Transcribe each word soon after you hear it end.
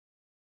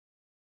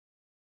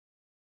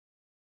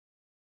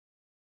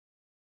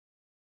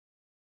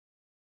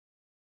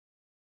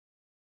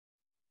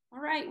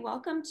All right,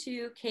 welcome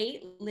to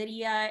Kate,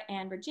 Lydia,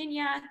 and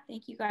Virginia.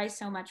 Thank you guys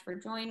so much for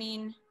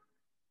joining.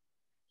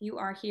 You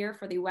are here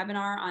for the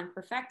webinar on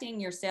perfecting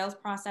your sales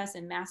process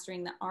and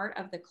mastering the art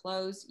of the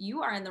close.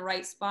 You are in the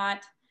right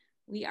spot.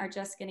 We are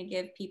just going to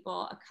give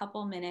people a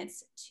couple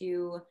minutes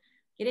to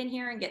get in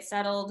here and get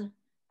settled.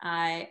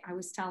 I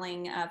was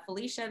telling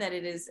Felicia that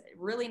it is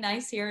really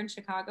nice here in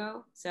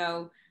Chicago.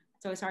 So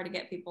it's always hard to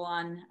get people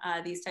on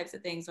these types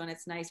of things when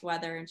it's nice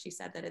weather. And she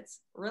said that it's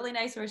really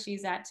nice where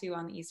she's at too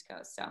on the East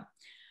Coast. So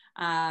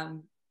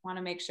want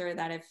to make sure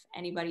that if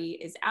anybody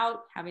is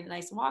out having a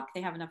nice walk,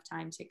 they have enough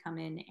time to come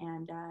in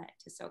and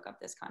to soak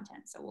up this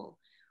content. So we'll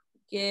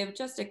give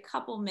just a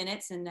couple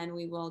minutes and then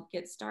we will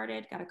get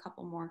started. Got a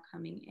couple more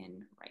coming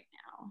in right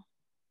now.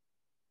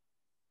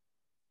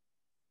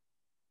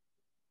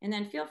 And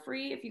then feel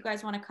free if you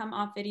guys want to come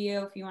off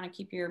video, if you want to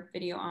keep your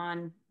video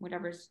on,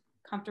 whatever's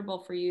comfortable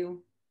for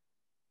you.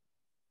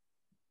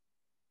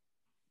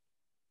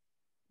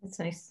 It's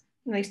nice.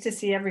 Nice to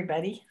see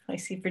everybody. I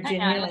see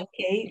Virginia and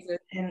Kate,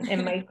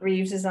 and Mike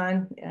Reeves is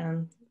on,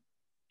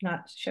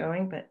 not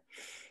showing, but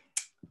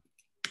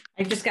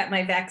I just got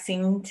my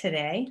vaccine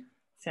today.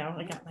 So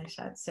I got my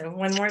shot. So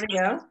one more to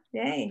go.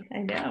 Yay,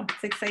 I know.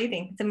 It's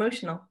exciting. It's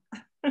emotional.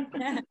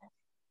 I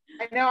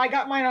know I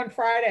got mine on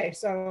Friday.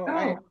 So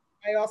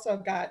I also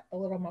got a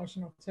little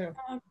emotional too.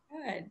 Oh,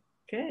 good.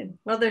 Good.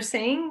 Well, they're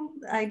saying,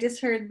 I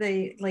just heard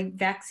the like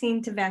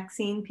vaccine to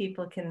vaccine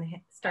people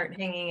can start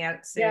hanging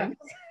out soon.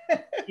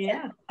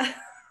 Yeah.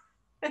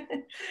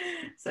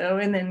 So,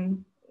 and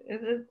then,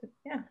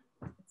 yeah,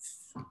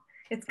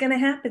 it's going to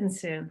happen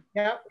soon.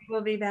 Yeah. We'll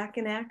be back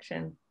in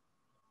action.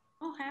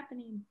 All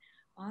happening.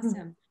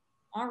 Awesome.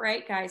 All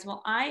right, guys.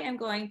 Well, I am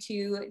going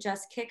to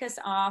just kick us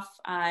off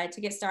to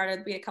get started.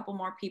 There'll be a couple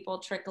more people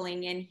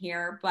trickling in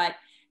here, but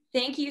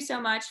thank you so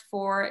much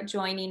for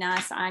joining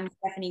us. I'm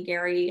Stephanie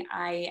Gary.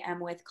 I am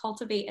with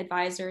Cultivate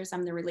Advisors.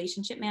 I'm the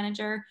relationship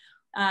manager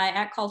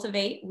at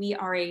Cultivate. We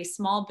are a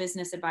small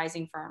business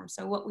advising firm.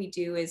 So what we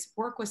do is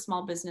work with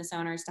small business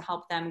owners to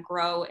help them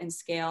grow and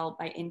scale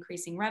by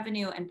increasing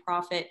revenue and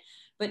profit,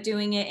 but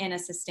doing it in a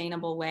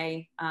sustainable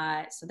way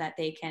so that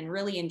they can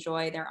really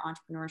enjoy their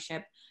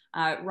entrepreneurship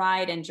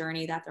ride and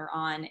journey that they're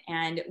on.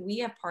 And we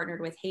have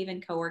partnered with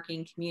HAYVN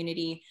co-working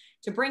community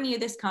to bring you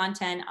this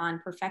content on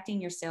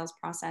perfecting your sales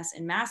process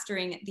and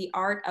mastering the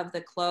art of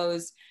the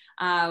close.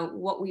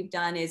 What we've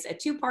done is a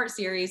two-part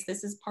series.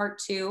 This is part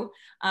 2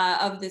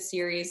 of the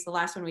series. The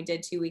last one we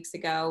did 2 weeks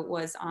ago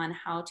was on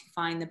how to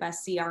find the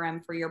best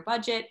CRM for your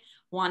budget.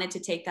 Wanted to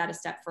take that a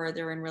step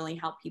further and really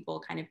help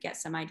people kind of get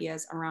some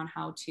ideas around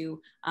how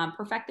to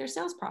perfect their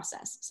sales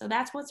process. So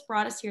that's what's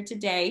brought us here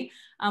today.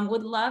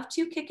 Would love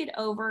to kick it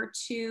over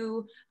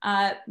to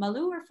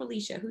Malu or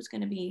Felicia. Who's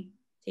going to be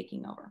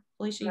taking over?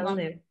 Felicia, you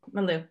want?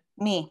 Malu.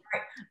 Me.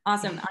 Right.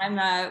 Awesome. I'm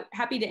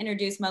happy to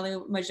introduce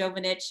Malu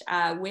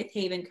Majovanic with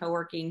HAYVN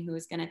Co-working, who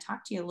is going to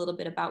talk to you a little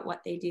bit about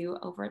what they do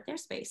over at their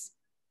space.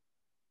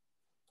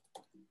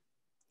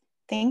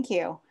 Thank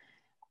you.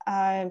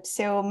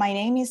 So my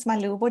name is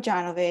Malu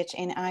Bojanovic,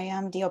 and I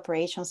am the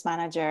operations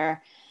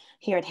manager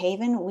here at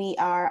HAYVN. We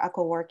are a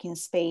co-working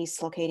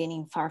space located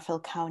in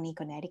Fairfield County,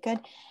 Connecticut.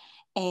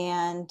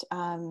 And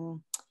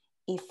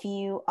if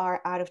you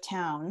are out of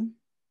town,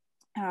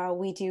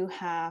 we do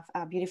have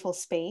a beautiful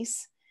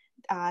space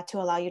to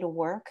allow you to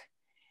work.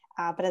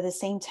 But at the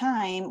same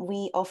time,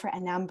 we offer a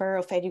number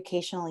of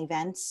educational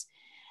events.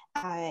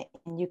 And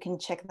you can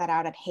check that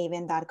out at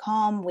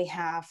HAYVN.com. We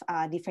have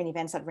different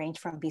events that range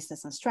from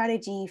business and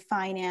strategy,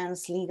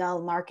 finance,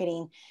 legal,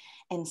 marketing,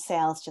 and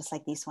sales, just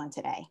like this one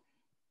today.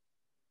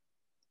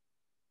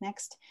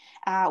 Next.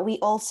 We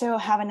also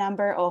have a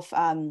number of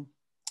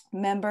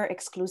member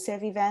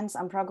exclusive events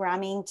and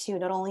programming to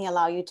not only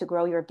allow you to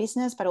grow your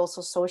business, but also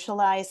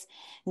socialize,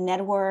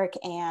 network,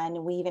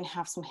 and we even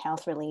have some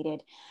health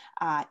related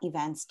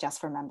events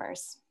just for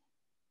members.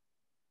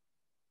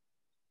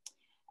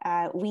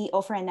 We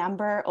offer a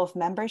number of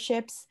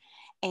memberships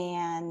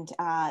and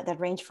that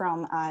range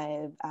from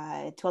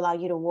to allow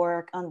you to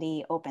work on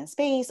the open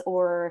space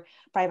or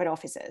private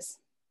offices.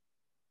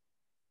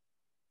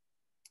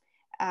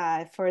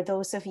 For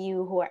those of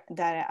you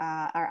that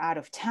are out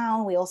of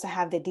town, we also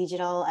have the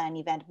digital and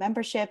event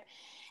membership,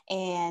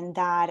 and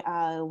that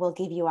will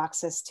give you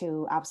access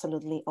to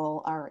absolutely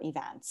all our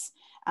events,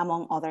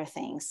 among other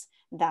things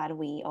that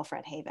we offer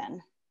at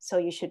HAYVN. So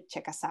you should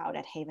check us out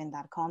at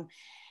HAYVN.com.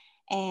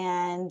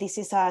 And this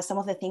is some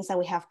of the things that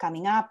we have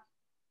coming up.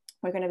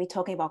 We're going to be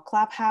talking about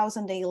Clubhouse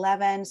on the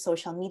 11th,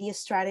 social media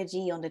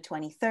strategy on the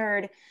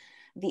 23rd,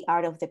 the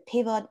art of the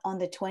pivot on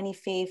the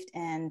 25th,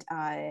 and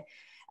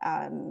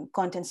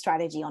content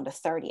strategy on the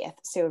 30th.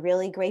 So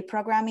really great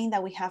programming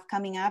that we have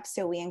coming up.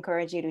 So we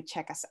encourage you to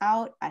check us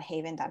out at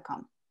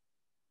HAYVN.com.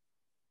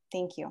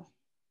 Thank you.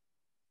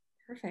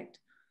 Perfect.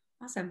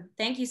 Awesome.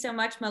 Thank you so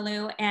much,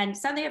 Malu. And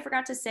something I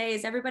forgot to say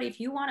is, everybody,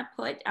 if you want to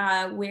put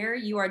where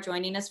you are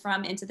joining us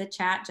from into the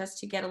chat, just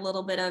to get a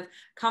little bit of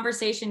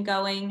conversation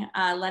going,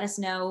 let us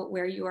know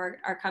where you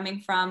are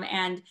coming from.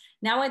 And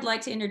now I'd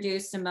like to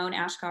introduce Simone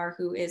Ashkar,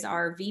 who is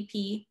our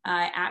VP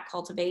at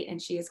Cultivate, and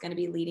she is going to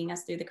be leading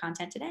us through the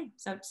content today.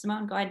 So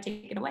Simone, go ahead and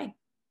take it away.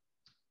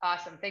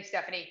 Awesome. Thanks,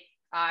 Stephanie.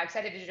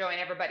 Excited to join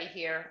everybody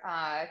here,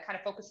 kind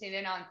of focusing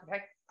in on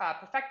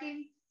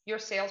perfecting your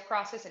sales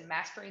process and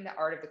mastering the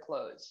art of the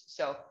close.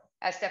 So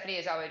as Stephanie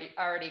has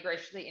already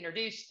graciously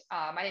introduced,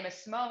 my name is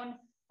Simone.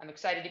 I'm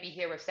excited to be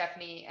here with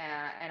Stephanie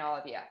and all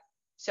of you.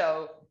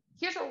 So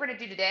here's what we're going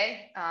to do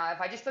today. If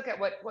I just look at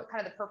what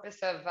kind of the purpose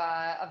of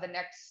the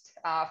next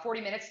 40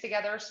 minutes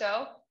together or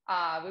so,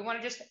 we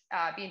want to just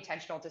be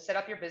intentional to set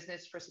up your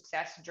business for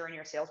success during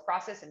your sales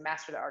process and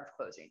master the art of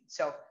closing.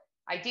 So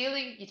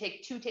ideally, you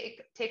take two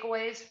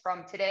takeaways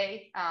from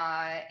today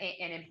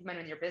and implement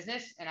in your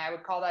business, and I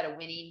would call that a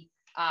winning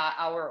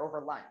hour over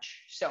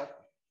lunch. So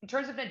in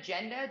terms of an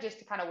agenda, just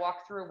to kind of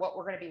walk through what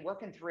we're going to be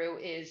working through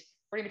is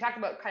we're going to be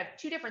talking about kind of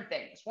two different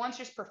things. One's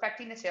just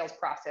perfecting the sales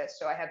process.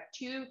 So I have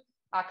two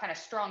kind of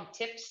strong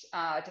tips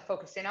to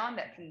focus in on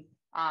that can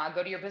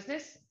go to your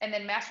business, and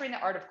then mastering the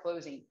art of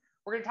closing.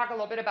 We're going to talk a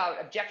little bit about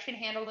objection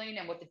handling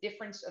and what the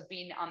difference of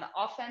being on the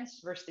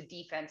offense versus the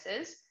defense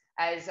is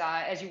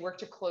as you work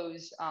to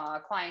close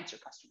clients or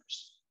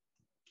customers.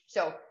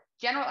 So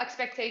general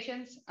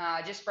expectations,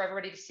 just for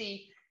everybody to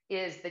see,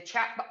 is the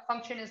chat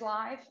function is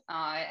live,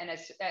 and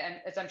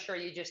as I'm sure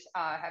you just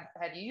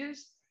have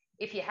used.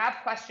 If you have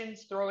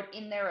questions, throw it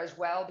in there as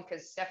well,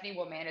 because Stephanie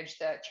will manage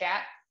the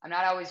chat. I'm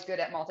not always good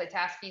at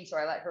multitasking, so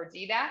I let her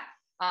do that.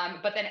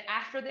 But then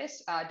after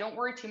this, don't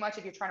worry too much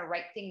if you're trying to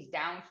write things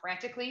down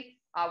frantically.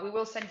 We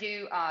will send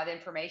you the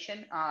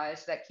information,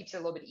 so that keeps it a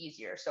little bit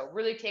easier. So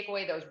really take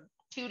away those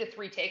 2 to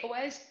 3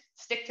 takeaways,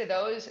 stick to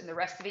those, and the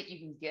rest of it you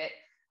can get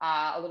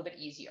a little bit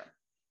easier.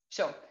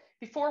 So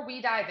before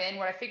we dive in,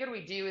 what I figured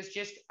we'd do is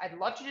I'd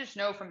love to just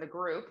know from the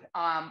group,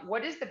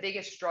 what is the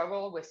biggest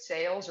struggle with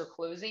sales or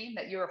closing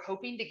that you're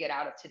hoping to get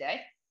out of today?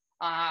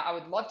 I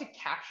would love to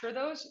capture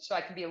those so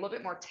I can be a little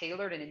bit more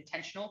tailored and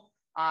intentional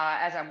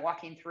as I'm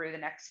walking through the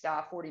next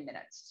 40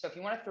 minutes. So if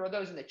you want to throw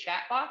those in the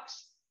chat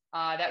box,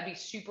 that would be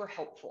super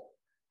helpful.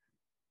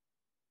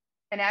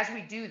 And as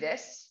we do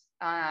this,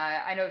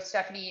 I know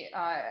Stephanie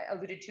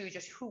alluded to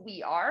just who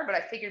we are, but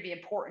I figured it'd be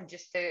important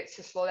just to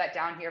slow that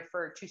down here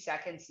for 2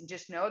 seconds and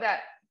just know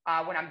that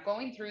when I'm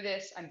going through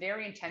this, I'm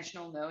very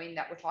intentional, knowing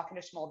that we're talking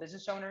to small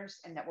business owners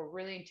and that we're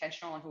really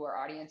intentional on who our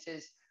audience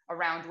is,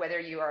 around whether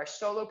you are a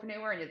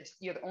solopreneur and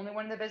you're the only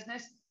one in the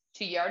business,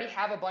 to you already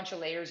have a bunch of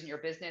layers in your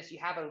business, you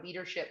have a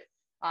leadership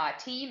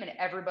team, and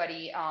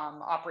everybody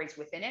operates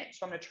within it.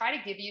 So I'm going to try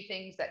to give you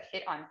things that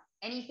hit on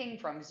anything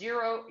from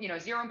zero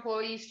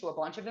employees to a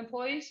bunch of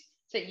employees,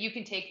 so that you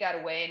can take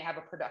that away and have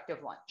a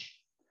productive lunch.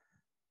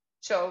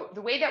 So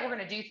the way that we're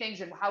going to do things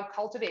and how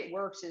Cultivate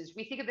works is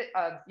we think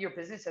of your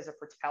business as a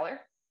propeller,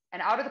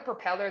 and out of the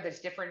propeller,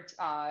 there's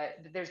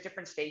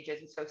different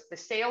stages. And so the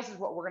sales is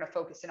what we're going to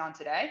focus in on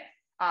today.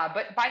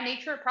 But by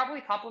nature, it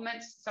probably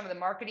complements some of the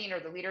marketing or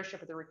the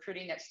leadership or the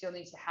recruiting that still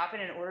needs to happen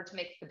in order to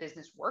make the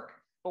business work.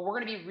 But we're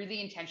going to be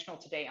really intentional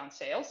today on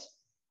sales.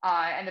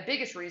 And the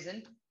biggest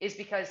reason is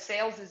because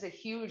sales is a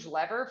huge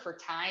lever for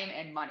time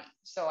and money.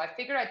 So I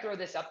figured I'd throw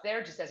this up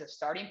there just as a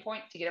starting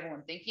point to get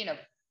everyone thinking of,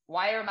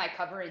 why am I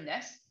covering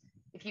this?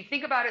 If you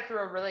think about it through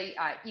a really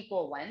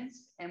equal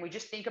lens, and we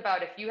just think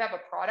about if you have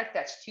a product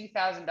that's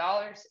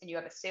 $2,000 and you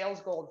have a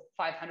sales goal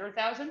of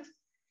 $500,000,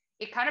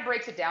 it kind of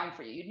breaks it down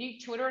for you. You need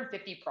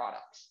 250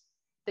 products.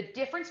 The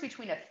difference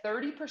between a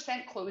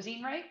 30%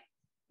 closing rate,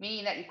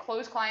 meaning that you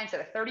close clients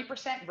at a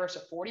 30%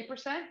 versus a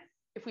 40%,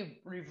 if we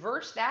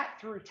reverse that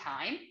through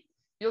time,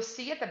 you'll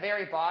see at the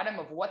very bottom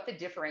of what the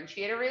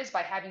differentiator is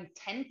by having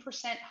 10%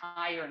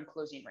 higher in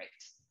closing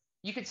rates.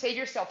 You could save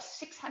yourself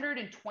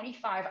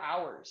 625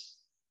 hours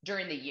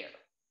during the year.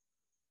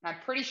 And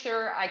I'm pretty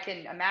sure I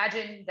can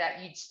imagine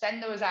that you'd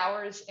spend those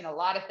hours in a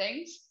lot of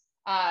things.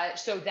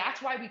 So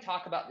that's why we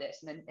talk about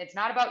this. And it's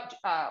not about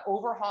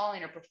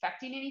overhauling or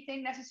perfecting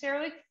anything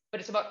necessarily,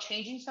 but it's about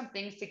changing some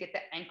things to get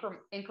the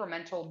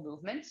incremental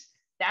movements.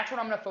 That's what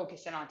I'm going to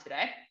focus in on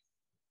today.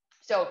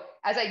 So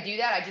as I do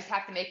that, I just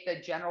have to make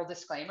the general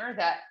disclaimer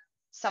that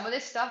some of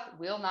this stuff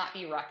will not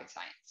be rocket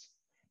science.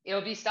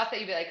 It'll be stuff that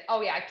you'll be like,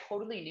 oh yeah, I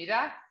totally knew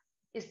that.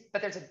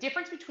 But there's a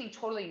difference between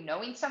totally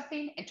knowing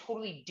something and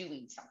totally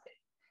doing something.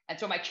 And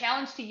so my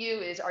challenge to you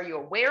is, are you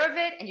aware of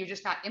it and you're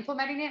just not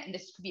implementing it? And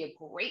this could be a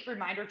great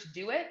reminder to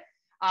do it.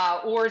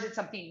 Or is it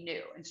something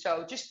new? And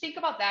so just think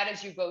about that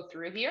as you go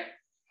through here.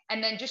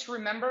 And then just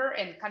remember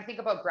and kind of think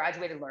about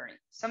graduated learning.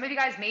 Some of you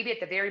guys may be at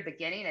the very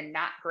beginning and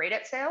not great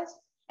at sales,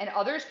 and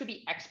others could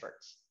be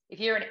experts. If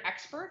you're an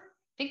expert,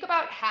 think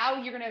about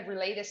how you're going to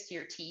relay this to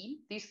your team,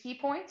 these key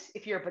points.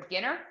 If you're a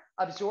beginner,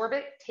 absorb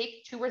it,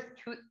 take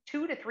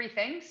two to three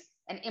things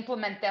and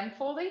implement them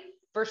fully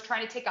versus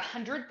trying to take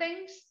 100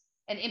 things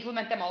and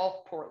implement them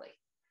all poorly.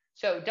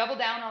 So double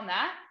down on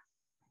that.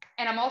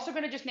 And I'm also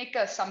going to just make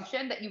the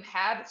assumption that you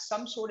have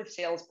some sort of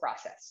sales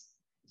process.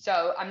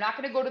 So I'm not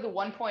going to go to the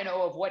 1.0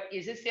 of what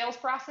is a sales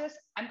process.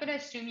 I'm going to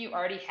assume you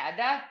already had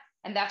that.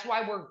 And that's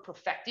why we're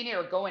perfecting it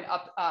or going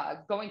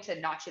to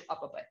notch it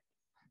up a bit.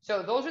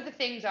 So those are the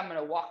things I'm going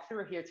to walk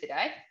through here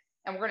today.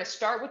 And we're going to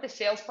start with the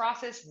sales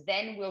process.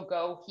 Then we'll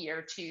go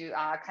here to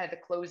kind of the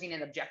closing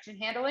and objection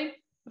handling,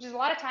 which is a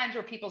lot of times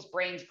where people's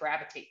brains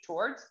gravitate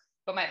towards.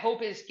 But my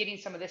hope is getting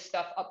some of this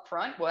stuff up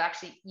front will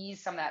actually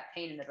ease some of that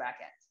pain in the back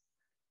end.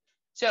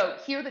 So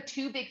here are the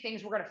two big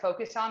things we're going to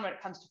focus on when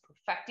it comes to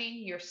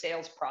perfecting your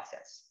sales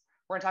process.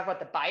 We're going to talk about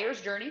the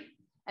buyer's journey,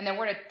 and then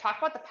we're going to talk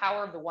about the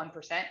power of the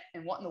 1%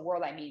 and what in the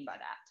world I mean by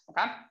that,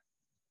 okay?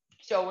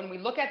 So when we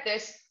look at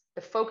this,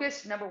 the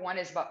focus, number one,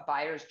 is about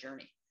buyer's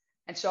journey.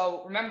 And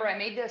so remember, I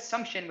made the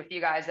assumption with you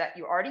guys that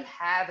you already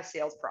have a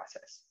sales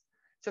process.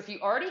 So if you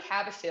already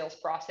have a sales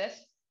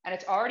process and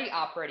it's already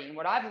operating,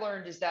 what I've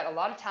learned is that a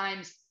lot of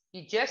times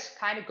you just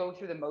kind of go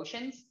through the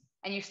motions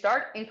and you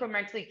start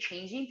incrementally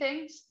changing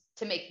things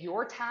to make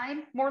your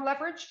time more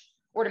leveraged,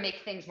 or to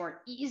make things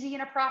more easy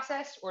in a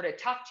process, or to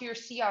talk to your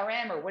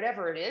CRM or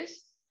whatever it is.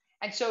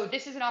 And so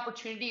this is an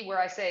opportunity where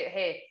I say,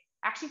 hey,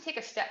 actually take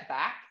a step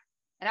back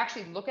and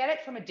actually look at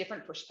it from a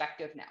different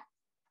perspective now.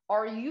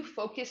 Are you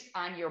focused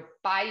on your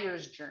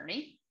buyer's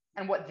journey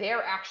and what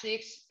they're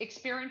actually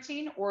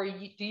experiencing? Or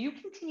do you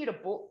continue to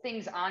bolt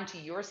things onto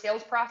your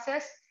sales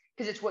process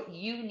because it's what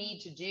you need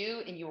to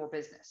do in your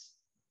business?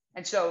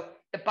 And so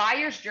the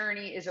buyer's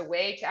journey is a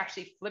way to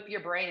actually flip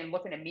your brain and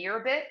look in a mirror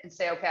a bit and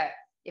say, okay,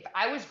 if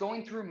I was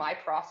going through my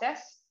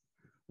process,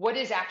 what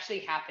is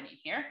actually happening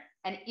here?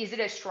 And is it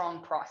a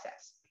strong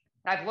process?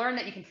 And I've learned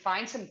that you can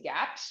find some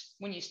gaps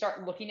when you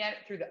start looking at it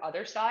through the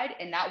other side,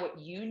 and not what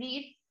you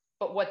need,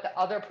 but what the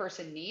other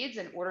person needs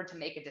in order to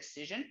make a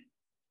decision.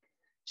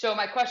 So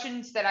my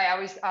questions that I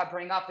always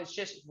bring up is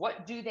just,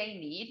 what do they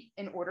need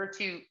in order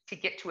to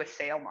get to a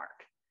sale mark?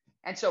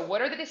 And so what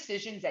are the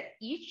decisions at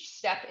each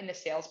step in the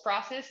sales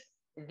process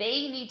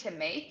they need to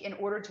make in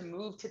order to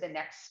move to the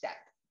next step?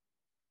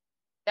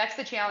 That's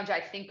the challenge I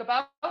think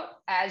about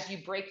as you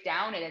break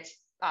down, and it's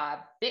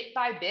bit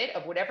by bit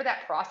of whatever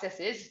that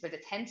process is. If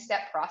it's a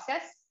 10-step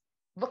process,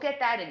 look at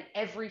that in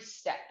every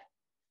step.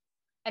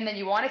 And then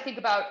you want to think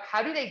about,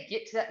 how do they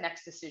get to that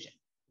next decision?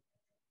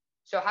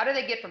 So how do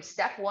they get from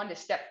step 1 to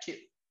step 2?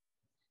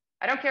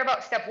 I don't care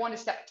about step 1 to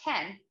step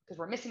 10 because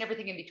we're missing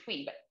everything in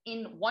between, but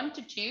in 1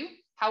 to 2,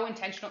 how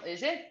intentional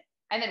is it?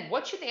 And then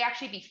what should they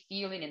actually be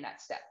feeling in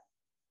that step?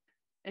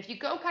 And if you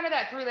go kind of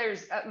that through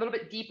layers a little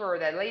bit deeper, or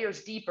that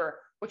layers deeper,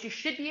 what you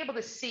should be able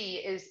to see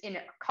is in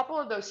a couple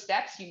of those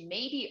steps, you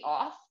may be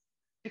off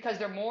because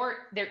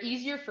they're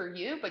easier for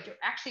you, but you're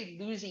actually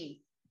losing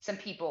some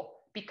people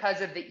because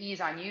of the ease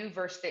on you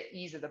versus the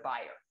ease of the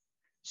buyer.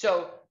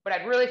 So what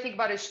I'd really think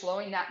about is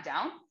slowing that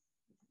down.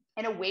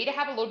 And a way to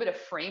have a little bit of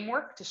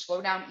framework to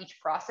slow down each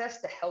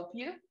process to help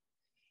you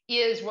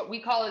is what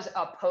we call as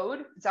a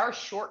PODE. It's our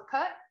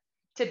shortcut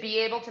to be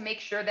able to make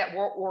sure that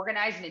we're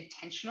organized and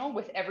intentional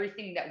with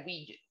everything that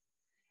we do.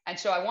 And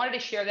so I wanted to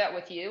share that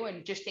with you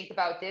and just think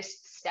about this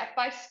step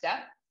by step.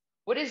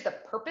 What is the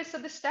purpose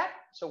of the step?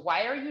 So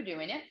why are you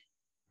doing it?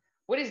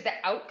 What is the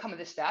outcome of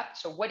the step?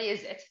 So what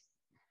is it?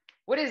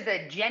 What is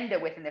the agenda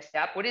within the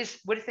step? What is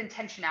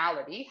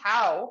intentionality?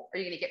 How are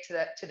you going to get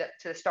to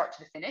the start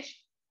to the finish?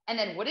 And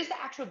then what is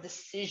the actual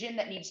decision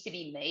that needs to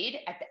be made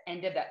at the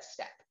end of that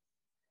step?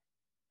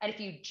 And if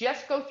you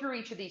just go through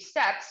each of these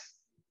steps,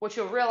 what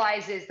you'll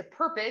realize is the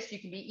purpose, you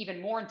can be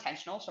even more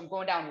intentional. So I'm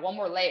going down one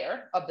more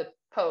layer of the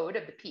PODE,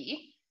 of the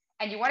P,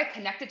 and you want to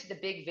connect it to the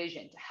big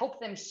vision to help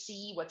them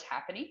see what's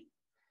happening.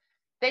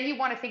 Then you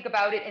want to think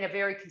about it in a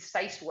very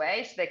concise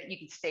way so that you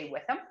can stay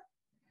with them.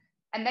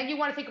 And then you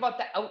want to think about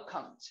the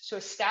outcomes. So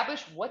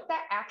establish what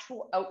that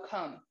actual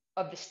outcome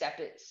of the step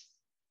is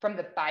from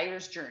the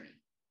buyer's journey.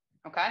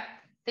 Okay?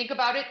 Think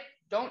about it.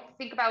 Don't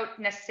think about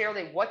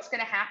necessarily what's going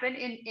to happen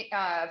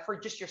for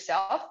just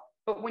yourself.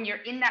 But when you're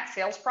in that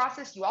sales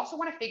process, you also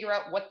want to figure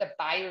out what the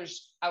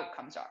buyer's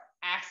outcomes are.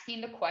 Asking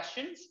the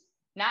questions,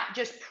 not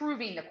just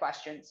proving the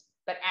questions,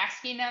 but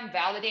asking them,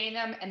 validating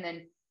them, and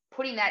then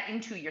putting that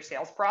into your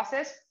sales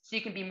process so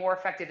you can be more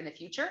effective in the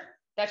future.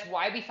 That's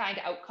why we find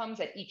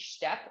outcomes at each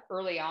step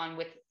early on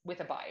with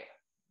a buyer.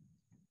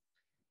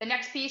 The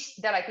next piece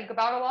that I think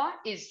about a lot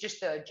is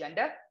just the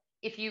agenda.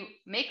 If you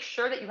make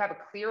sure that you have a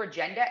clear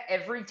agenda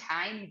every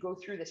time you go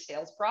through the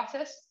sales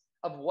process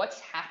of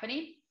what's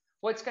happening,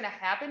 what's going to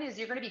happen is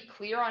you're going to be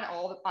clear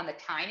on the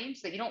timing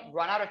so that you don't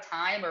run out of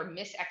time or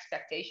miss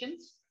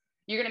expectations.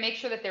 You're going to make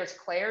sure that there's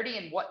clarity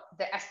in what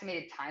the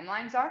estimated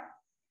timelines are.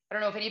 I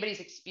don't know if anybody's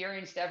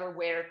experienced ever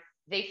where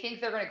they think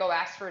they're going to go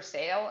ask for a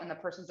sale and the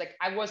person's like,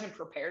 I wasn't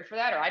prepared for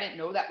that, or I didn't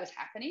know that was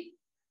happening,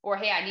 or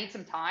hey, I need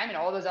some time, and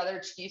all those other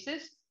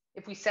excuses.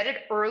 If we set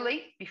it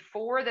early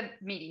before the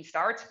meeting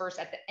starts versus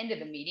at the end of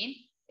the meeting,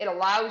 it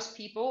allows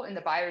people in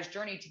the buyer's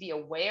journey to be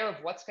aware of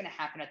what's going to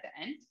happen at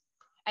the end,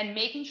 and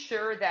making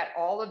sure that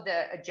all of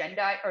the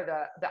agenda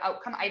or the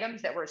outcome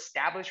items that were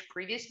established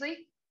previously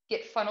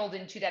get funneled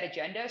into that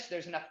agenda so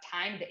there's enough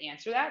time to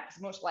answer that,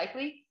 because most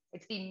likely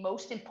it's the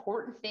most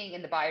important thing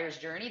in the buyer's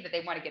journey that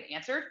they want to get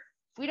answered.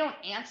 If we don't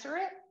answer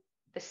it,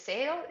 the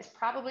sale is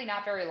probably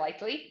not very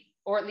likely,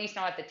 or at least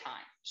not at the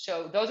time.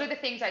 So those are the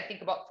things I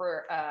think about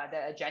for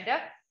the agenda.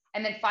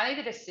 And then finally,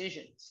 the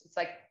decisions. It's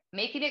like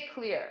making it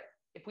clear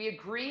if we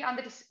agree on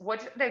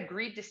what's the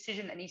agreed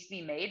decision that needs to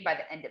be made by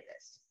the end of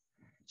this.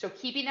 So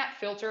keeping that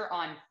filter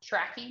on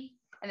tracking,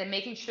 and then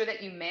making sure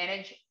that you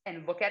manage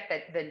and look at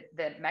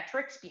the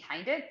metrics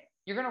behind it,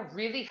 you're going to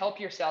really help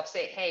yourself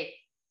say, hey,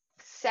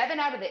 7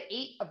 out of the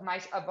 8 of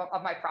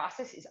my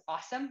process is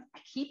awesome. I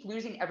keep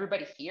losing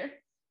everybody here.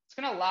 It's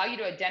going to allow you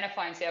to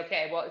identify and say,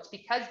 okay, well, it's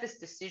because this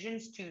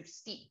decision's too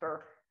steep,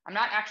 or I'm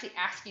not actually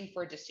asking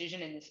for a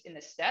decision in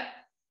this step,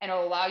 and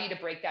it'll allow you to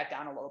break that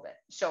down a little bit.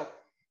 So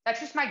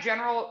that's just my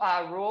general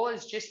rule,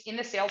 is just in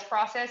the sales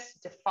process,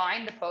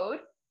 define the code,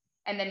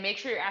 and then make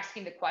sure you're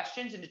asking the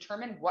questions and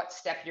determine what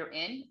step you're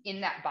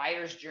in that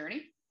buyer's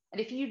journey. And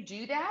if you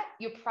do that,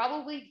 you'll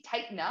probably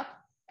tighten up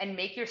and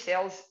make your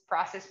sales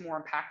process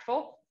more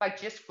impactful by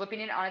just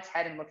flipping it on its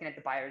head and looking at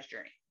the buyer's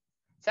journey.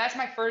 So that's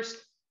my first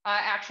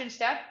action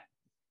step.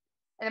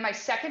 And then my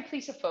second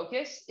piece of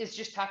focus is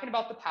just talking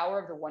about the power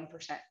of the 1%.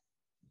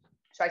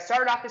 So I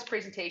started off this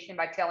presentation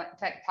by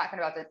talking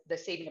about the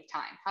saving of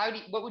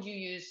time. What would you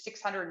use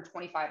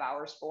 625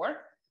 hours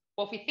for?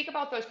 Well, if we think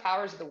about those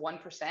powers of the 1%,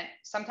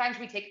 sometimes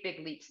we take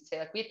big leaps and say,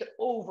 like, we have to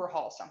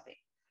overhaul something.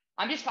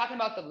 I'm just talking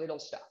about the little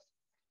stuff.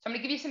 So I'm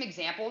going to give you some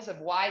examples of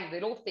why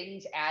little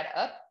things add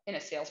up in a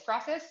sales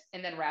process,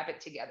 and then wrap it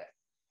together.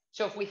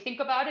 So if we think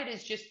about it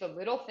as just the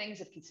little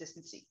things of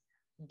consistency,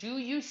 do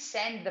you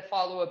send the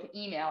follow-up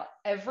email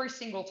every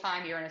single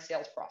time you're in a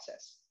sales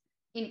process?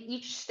 In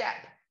each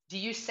step, do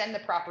you send the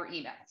proper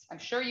emails? I'm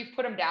sure you've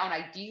put them down.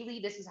 Ideally,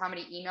 this is how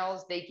many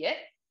emails they get.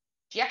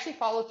 Do you actually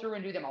follow through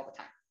and do them all the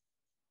time?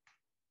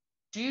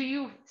 Do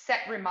you set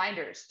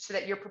reminders so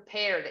that you're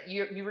prepared, that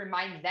you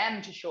remind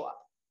them to show up?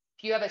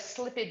 If you have a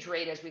slippage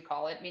rate, as we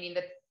call it, meaning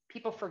that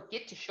people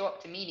forget to show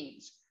up to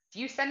meetings, do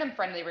you send them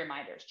friendly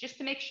reminders just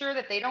to make sure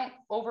that they don't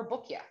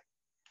overbook you?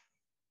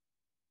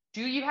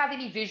 Do you have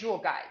any visual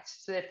guides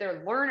so that if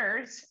their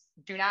learners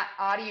do not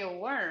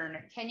audio learn,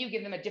 can you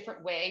give them a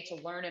different way to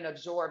learn and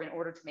absorb in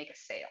order to make a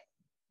sale?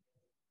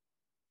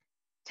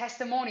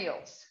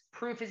 Testimonials,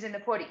 proof is in the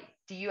pudding.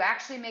 Do you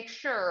actually make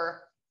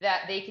sure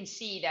that they can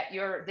see that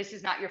this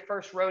is not your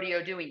first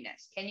rodeo doing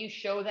this? Can you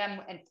show them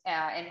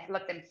and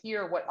let them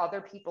hear what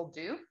other people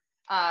do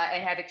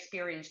and have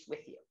experienced with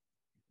you?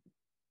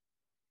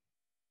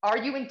 Are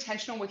you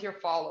intentional with your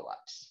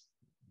follow-ups?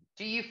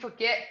 Do you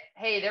forget,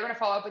 hey, they're going to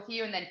follow up with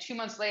you, and then 2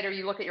 months later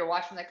you look at your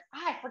watch and like,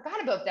 I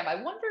forgot about them. I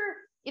wonder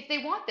if they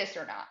want this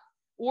or not.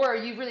 Or are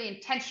you really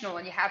intentional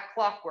and you have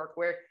clockwork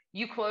where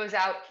you close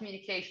out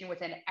communication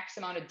within X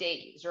amount of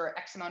days or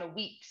X amount of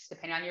weeks,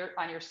 depending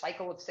on your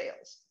cycle of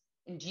sales?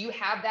 And do you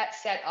have that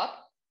set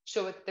up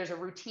so there's a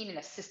routine and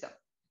a system?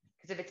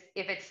 Because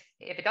if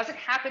it doesn't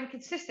happen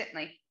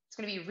consistently, it's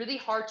going to be really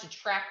hard to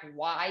track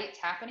why it's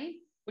happening,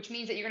 which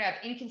means that you're going to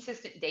have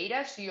inconsistent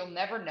data, so you'll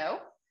never know.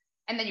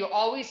 And then you'll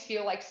always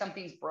feel like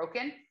something's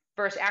broken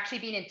versus actually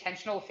being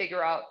intentional to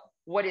figure out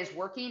what is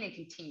working and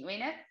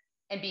continuing it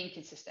and being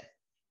consistent.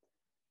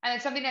 And then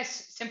something as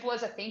simple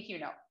as a thank you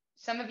note.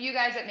 Some of you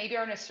guys that maybe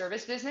are in a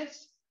service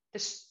business,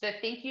 the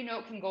thank you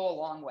note can go a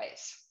long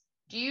ways.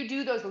 Do you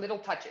do those little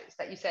touches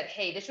that you said,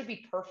 hey, this would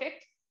be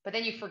perfect, but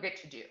then you forget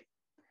to do?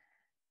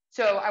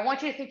 So I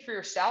want you to think for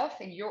yourself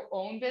in your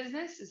own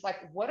business is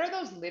like, what are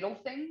those little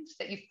things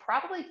that you've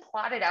probably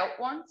plotted out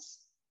once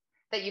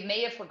that you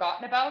may have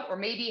forgotten about, or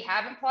maybe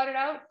haven't plotted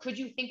out? Could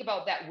you think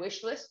about that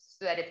wish list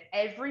so that if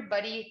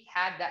everybody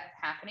had that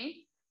happening,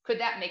 could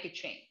that make a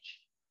change?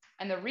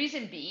 And the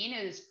reason being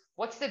is,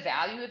 what's the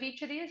value of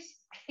each of these?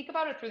 I think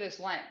about it through this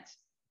lens.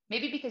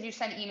 Maybe because you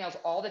send emails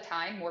all the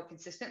time more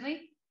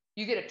consistently,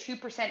 you get a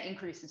 2%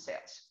 increase in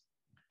sales.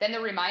 Then the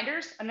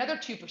reminders, another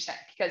 2%,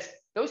 because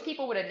those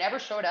people would have never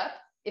showed up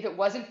if it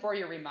wasn't for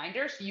your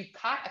reminders. So you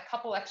caught a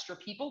couple extra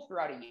people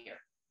throughout a year.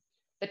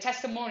 The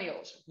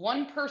testimonials,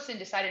 one person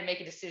decided to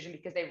make a decision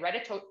because they read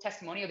a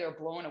testimonial they were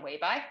blown away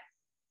by.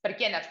 But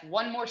again, that's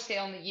one more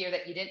sale in the year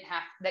that you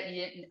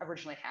didn't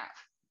originally have.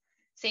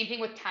 Same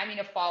thing with timing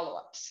of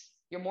follow-ups.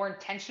 You're more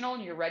intentional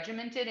and you're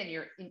regimented and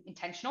you're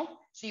intentional,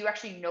 so you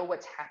actually know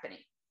what's happening.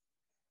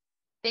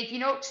 Thank you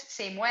notes,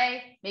 same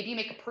way. Maybe you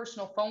make a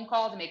personal phone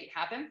call to make it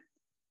happen.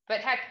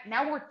 But heck,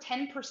 now we're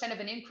 10% of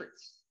an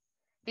increase.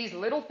 These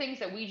little things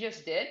that we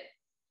just did,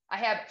 I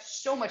have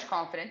so much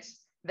confidence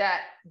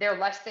that they're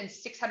less than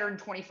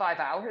 625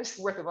 hours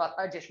worth of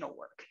additional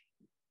work.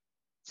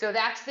 So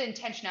that's the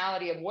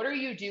intentionality of what are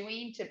you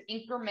doing to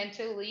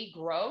incrementally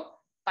grow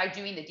by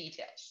doing the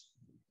details.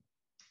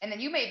 And then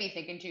you may be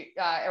thinking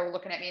or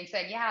looking at me and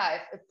saying, yeah,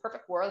 if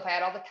perfect world, if I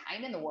had all the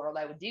time in the world,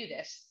 I would do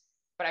this.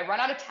 But I run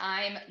out of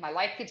time, my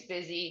life gets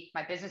busy,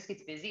 my business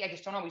gets busy, I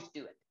just don't always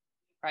do it,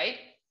 right?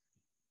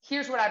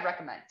 Here's what I'd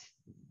recommend.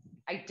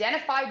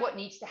 Identify what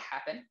needs to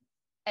happen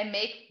and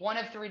make one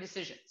of 3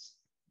 decisions.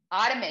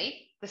 Automate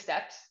the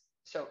steps.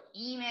 So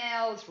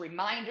emails,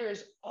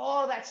 reminders,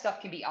 all that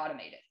stuff can be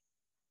automated.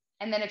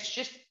 And then it's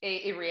just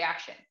a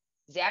reaction.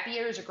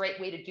 Zapier is a great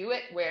way to do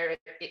it, where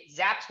it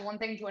zaps one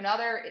thing to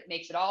another. It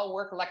makes it all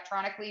work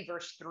electronically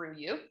versus through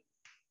you.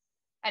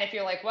 And if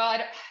you're like, well,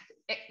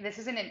 this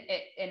isn't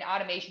an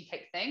automation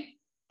type thing,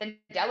 then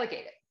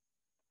delegate it.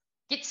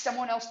 Get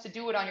someone else to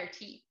do it on your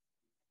team.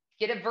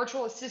 Get a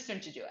virtual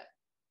assistant to do it.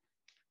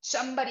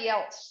 Somebody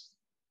else,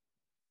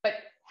 but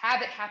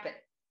have it happen.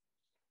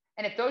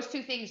 And if those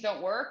two things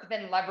don't work,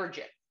 then leverage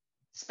it.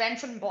 Spend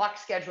some block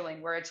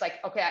scheduling where it's like,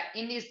 okay,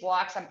 in these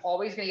blocks, I'm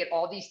always going to get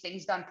all these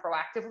things done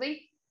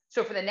proactively.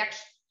 So for the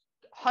next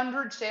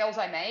 100 sales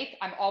I make,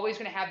 I'm always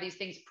going to have these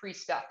things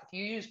pre-stuffed. If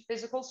you use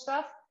physical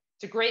stuff,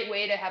 it's a great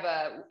way to have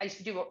I used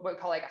to do what we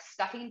call like a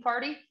stuffing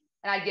party,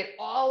 and I'd get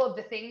all of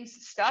the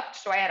things stuffed.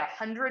 So I had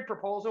 100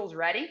 proposals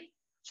ready.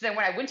 So then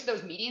when I went to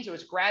those meetings, it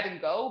was grab and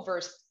go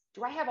versus,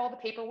 do I have all the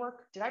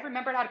paperwork? Did I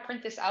remember how to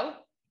print this out?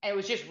 And it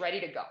was just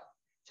ready to go.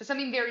 So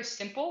something very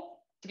simple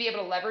to be able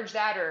to leverage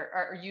that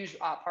or use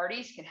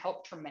parties can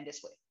help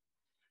tremendously.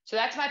 So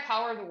that's my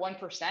power of the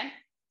 1%.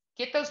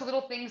 Get those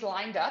little things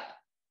lined up,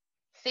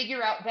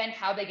 figure out then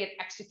how they get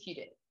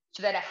executed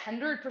so that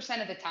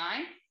 100% of the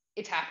time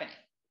it's happening.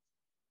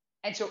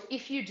 And so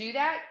if you do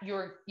that,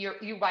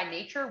 you by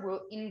nature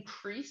will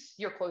increase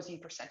your closing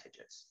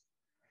percentages.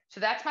 So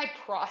that's my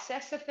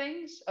process of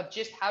things, of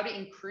just how to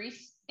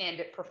increase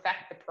and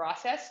perfect the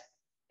process.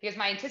 Because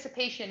my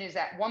anticipation is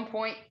at one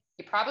point,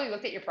 you probably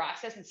looked at your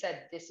process and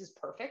said, this is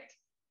perfect,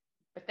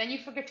 but then you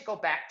forget to go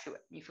back to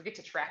it. You forget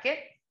to track it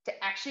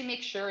to actually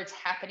make sure it's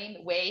happening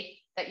the way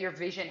that your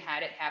vision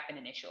had it happen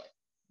initially.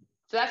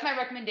 So that's my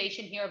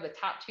recommendation here of the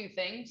top 2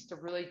 things to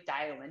really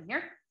dial in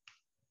here.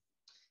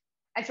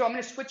 And so I'm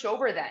going to switch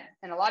over then.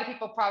 And a lot of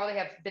people probably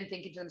have been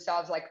thinking to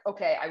themselves like,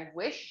 okay, I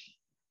wish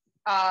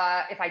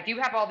if I do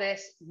have all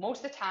this,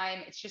 most of the time,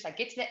 it's just I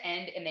get to the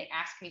end and they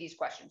ask me these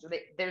questions, or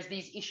there's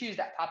these issues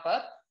that pop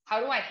up. How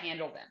do I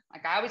handle them?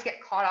 Like I always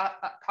get caught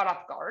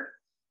off guard.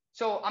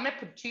 So I'm going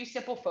to put 2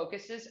 simple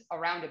focuses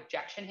around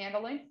objection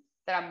handling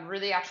that I'm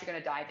really actually going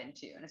to dive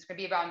into. And it's going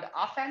to be around the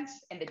offense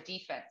and the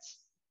defense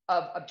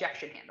of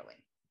objection handling.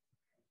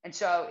 And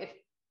so if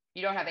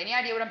you don't have any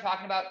idea what I'm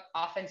talking about,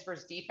 offense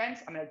versus defense,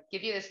 I'm going to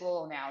give you this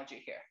little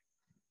analogy here.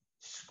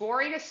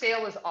 Scoring a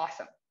sale is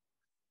awesome.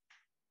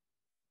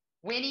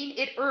 Win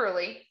it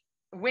early,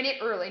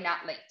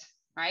 not late,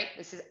 right?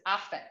 This is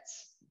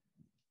offense.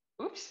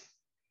 Oops.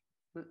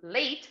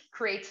 Late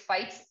creates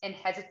fights and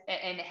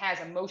has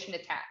emotion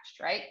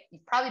attached, right?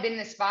 You've probably been in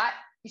a spot,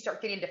 you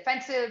start getting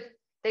defensive,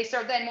 they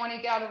start then wanting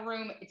to get out of the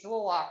room, it's a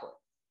little awkward.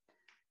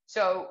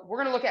 So we're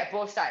going to look at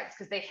both sides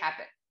because they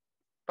happen,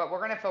 but we're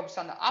going to focus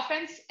on the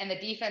offense and the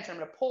defense. And I'm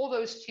going to pull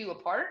those 2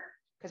 apart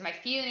because my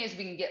feeling is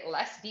we can get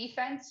less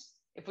defense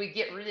if we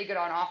get really good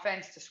on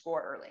offense to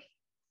score early.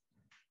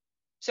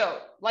 So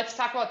let's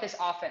talk about this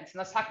offense, and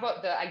let's talk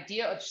about the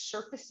idea of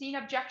surfacing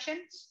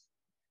objections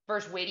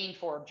versus waiting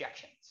for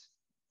objections.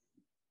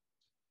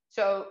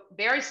 So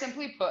very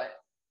simply put,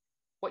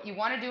 what you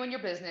want to do in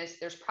your business,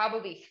 there's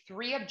probably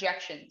 3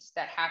 objections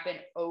that happen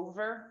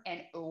over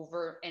and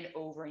over and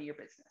over in your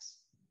business.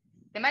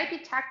 They might be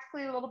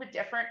tactically a little bit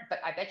different, but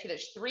I bet you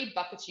there's 3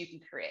 buckets you can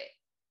create.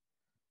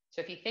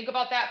 So if you think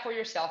about that for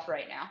yourself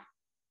right now,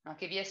 I'll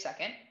give you a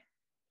second.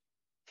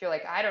 If you're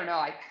like, I don't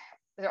know,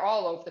 they're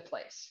all over the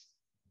place.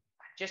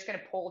 I'm just going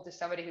to pull to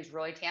somebody who's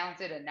really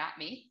talented and not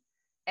me.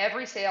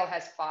 Every sale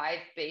has 5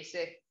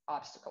 basic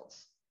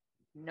obstacles.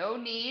 No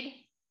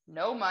need,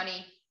 no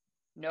money,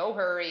 no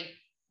hurry,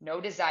 no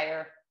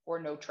desire, or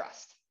no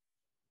trust.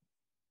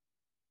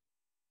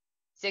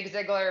 Zig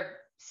Ziglar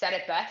said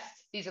it best.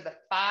 These are the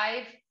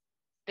 5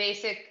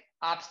 basic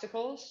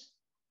obstacles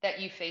that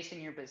you face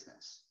in your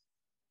business.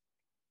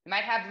 You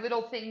might have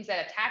little things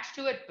that attach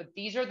to it, but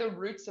these are the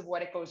roots of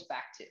what it goes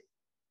back to.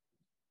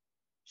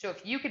 So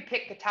if you could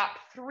pick the top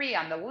 3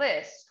 on the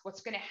list,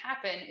 what's going to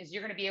happen is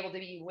you're going to be able to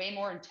be way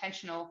more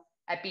intentional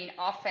at being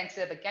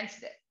offensive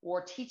against it,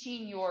 or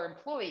teaching your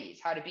employees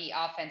how to be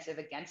offensive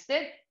against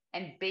it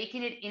and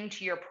baking it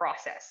into your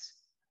process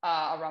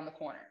around the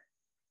corner.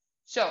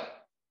 So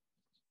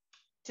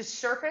to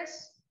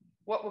surface,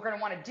 what we're going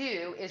to want to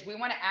do is we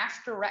want to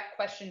ask direct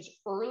questions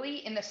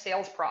early in the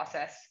sales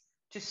process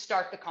to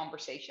start the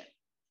conversation.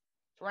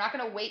 So we're not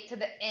going to wait to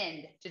the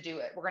end to do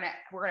it. We're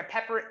going to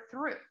pepper it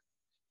through.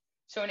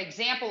 So an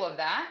example of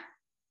that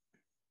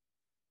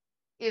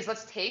is,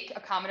 let's take a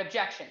common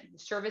objection. The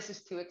service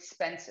is too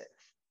expensive.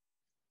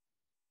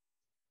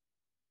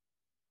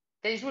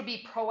 These would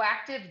be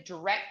proactive,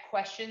 direct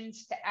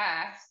questions to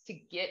ask to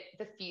get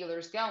the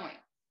feelers going.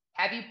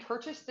 Have you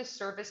purchased this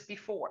service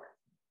before?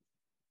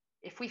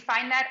 If we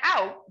find that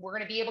out, we're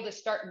going to be able to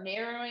start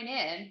narrowing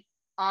in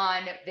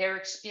on their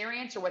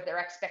experience or what their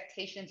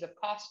expectations of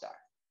cost are.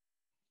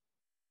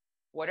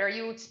 What are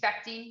you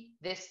expecting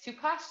this to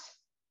cost?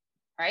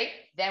 Right?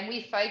 Then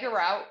we figure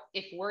out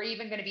if we're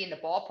even going to be in the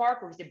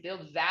ballpark, or to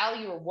build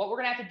value, or what we're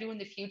going to have to do in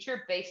the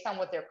future based on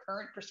what their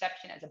current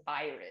perception as a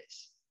buyer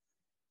is.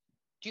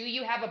 Do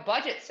you have a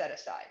budget set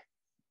aside?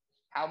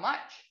 How much?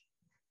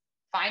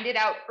 Find it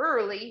out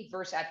early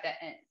versus at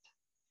the end.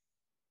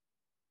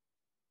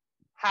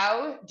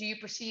 How do you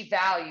perceive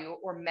value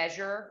or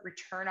measure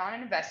return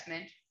on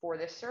investment for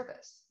this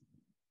service?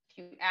 If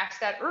you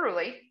ask that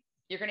early,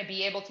 you're going to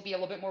be able to be a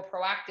little bit more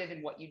proactive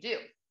in what you do.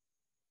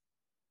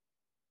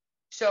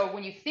 So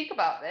when you think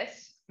about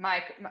this,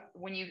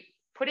 when you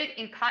put it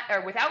in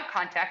without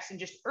context and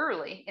just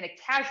early in a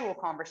casual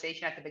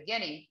conversation at the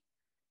beginning,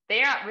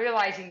 they're not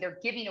realizing they're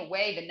giving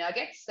away the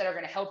nuggets that are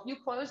going to help you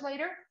close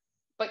later,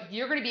 but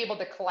you're going to be able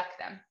to collect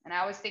them. And I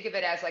always think of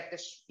it as like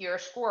this, you're a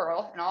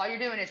squirrel and all you're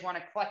doing is want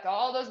to collect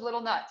all those little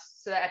nuts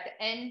so that at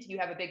the end you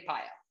have a big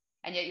pile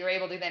and yet you're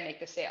able to then make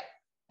the sale.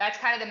 That's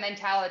kind of the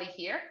mentality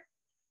here.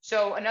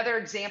 So another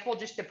example,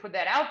 just to put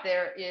that out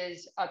there,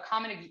 is a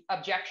common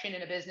objection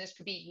in a business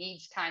could be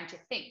needs time to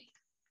think.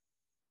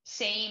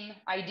 Same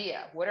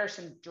idea. What are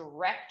some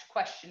direct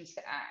questions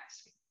to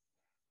ask?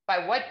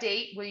 By what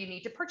date will you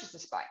need to purchase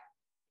this by?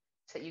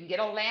 So that you can get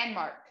a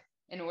landmark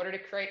in order to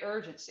create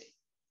urgency.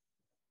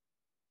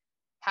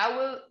 How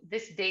will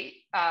this date,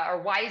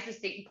 or why is this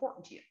date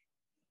important to you?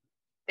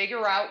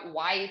 Figure out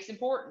why it's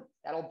important.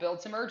 That'll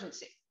build some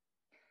urgency.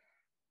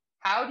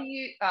 How do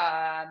you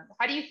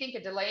think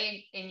a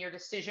delay in your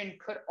decision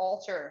could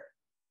alter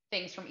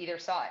things from either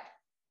side?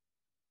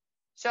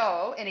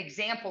 So an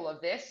example of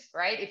this,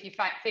 right? If you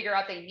figure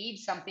out they need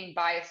something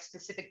by a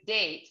specific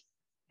date,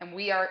 and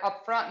we are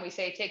upfront and we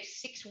say it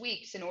takes 6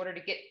 weeks in order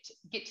to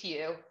get to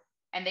you,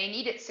 and they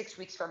need it 6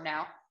 weeks from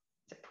now,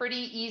 it's a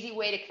pretty easy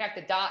way to connect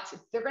the dots.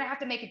 They're going to have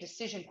to make a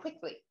decision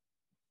quickly.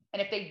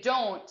 And if they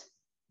don't,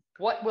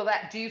 what will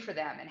that do for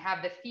them and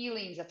have the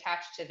feelings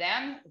attached to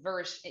them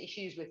versus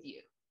issues with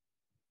you?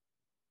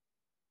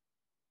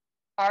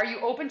 Are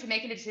you open to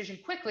making a decision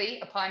quickly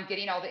upon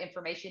getting all the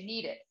information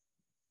needed?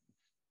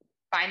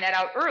 Find that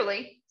out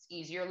early, it's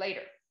easier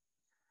later.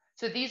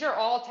 So these are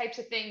all types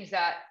of things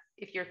that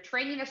if you're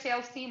training a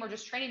sales team or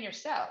just training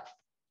yourself,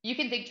 you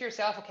can think to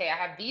yourself, okay, I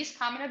have these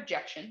common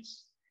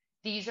objections.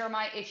 These are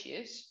my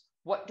issues.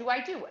 What do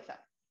I do with them?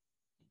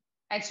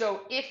 And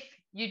so if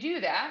you do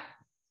that,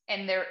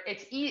 and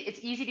it's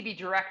easy to be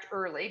direct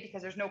early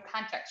because there's no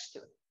context to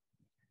it.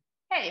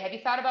 Hey, have you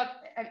thought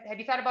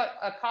about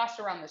a cost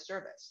around the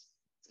service?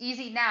 It's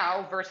easy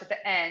now versus at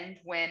the end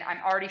when I'm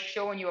already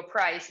showing you a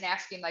price and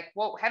asking like,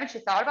 whoa, haven't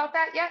you thought about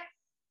that yet?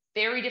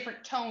 Very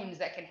different tones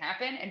that can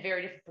happen and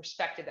very different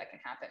perspective that can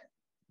happen.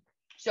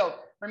 So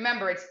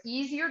remember, it's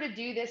easier to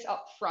do this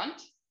up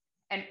front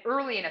and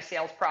early in a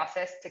sales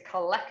process to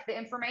collect the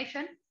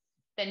information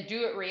than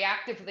do it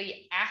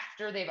reactively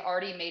after they've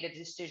already made a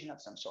decision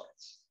of some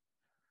sorts.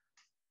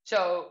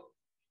 So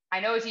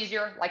I know it's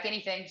easier, like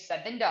anything,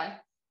 said than done.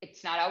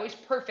 It's not always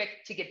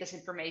perfect to get this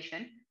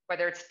information,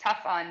 whether it's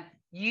tough on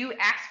you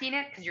asking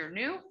it because you're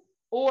new,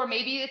 or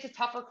maybe it's a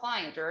tougher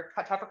client or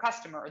a tougher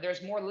customer, or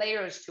there's more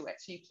layers to it,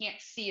 so you can't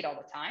see it all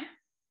the time.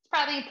 It's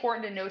probably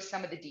important to know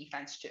some of the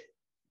defense too.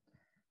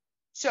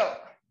 So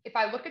if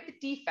I look at the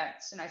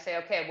defense and I say,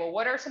 okay, well,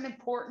 what are some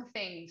important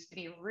things to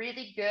be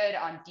really good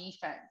on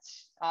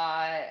defense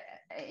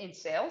in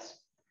sales?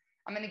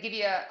 I'm going to give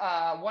you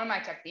one of my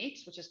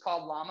techniques, which is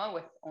called llama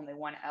with only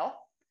one L,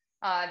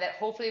 that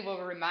hopefully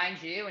will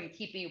remind you and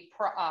keep you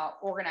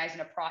organized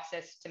in a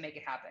process to make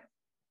it happen.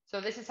 So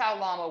this is how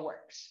llama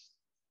works.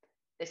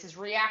 This is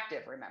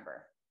reactive,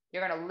 remember.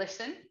 You're going to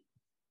listen.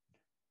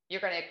 You're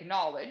going to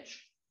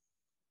acknowledge.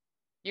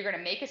 You're going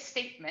to make a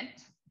statement.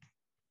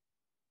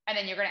 And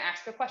then you're going to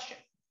ask a question.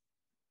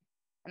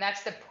 And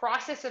that's the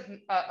process of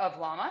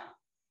llama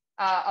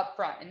up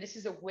front. And this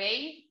is a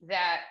way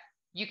that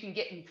you can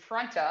get in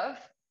front of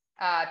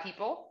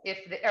people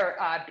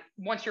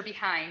once you're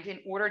behind in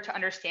order to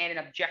understand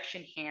an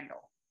objection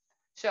handle.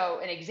 So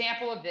an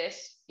example of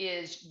this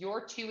is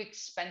you're too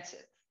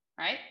expensive,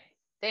 right?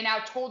 They now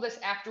told us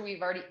after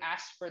we've already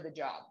asked for the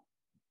job.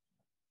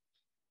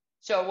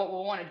 So what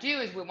we'll want to do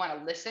is we want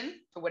to listen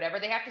to whatever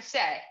they have to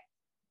say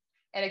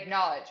and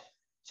acknowledge.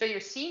 So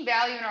you're seeing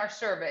value in our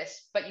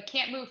service, but you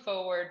can't move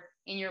forward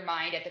in your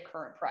mind at the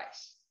current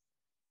price.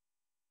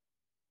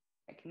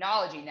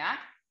 Acknowledging that,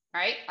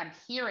 right? I'm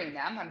hearing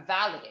them, I'm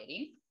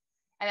validating,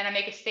 and then I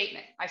make a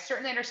statement. I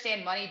certainly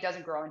understand money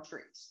doesn't grow on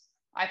trees.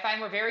 I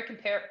find we're very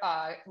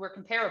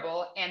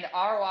comparable, and the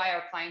ROI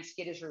our clients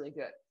get is really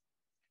good.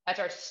 That's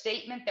our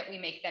statement that we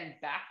make then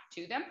back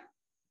to them.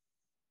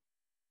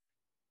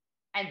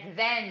 And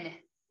then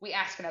we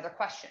ask another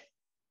question.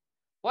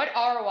 What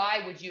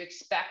ROI would you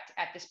expect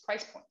at this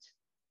price point?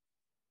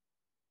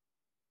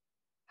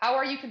 How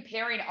are you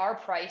comparing our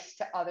price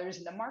to others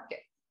in the market?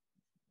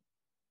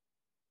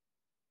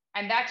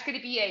 And that's going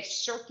to be a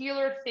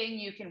circular thing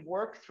you can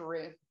work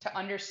through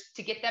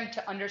to get them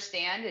to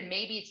understand. And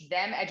maybe it's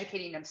them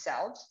educating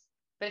themselves,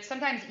 but it's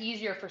sometimes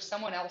easier for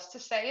someone else to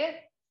say it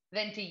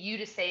than to you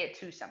to say it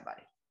to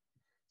somebody.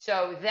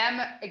 So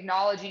them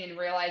acknowledging and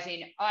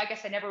realizing, oh, I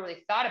guess I never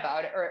really thought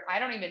about it, or I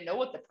don't even know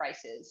what the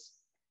price is.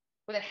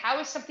 Well, then how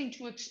is something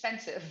too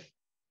expensive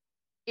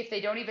if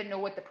they don't even know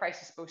what the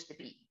price is supposed to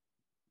be,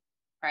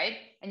 right?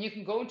 And you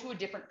can go into a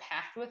different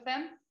path with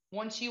them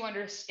once you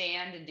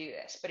understand and do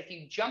this. But if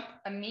you jump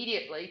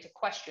immediately to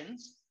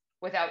questions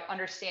without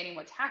understanding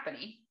what's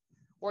happening,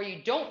 or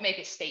you don't make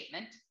a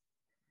statement,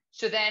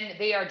 So then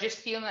they are just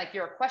feeling like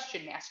you're a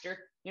question master.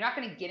 You're not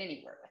going to get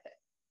anywhere with it,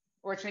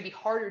 or it's going to be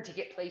harder to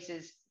get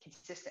places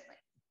consistently.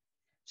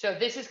 So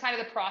this is kind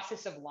of the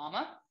process of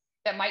llama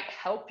that might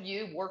help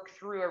you work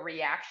through a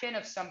reaction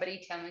of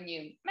somebody telling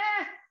you,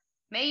 meh,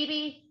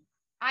 maybe,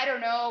 I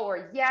don't know,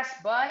 or yes,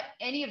 but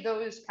any of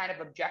those kind of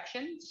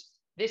objections.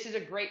 This is a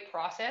great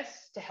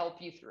process to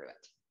help you through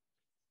it.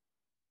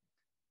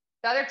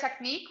 The other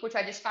technique, which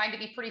I just find to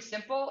be pretty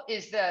simple,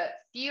 is the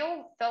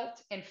feel,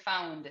 felt, and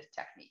found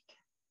technique.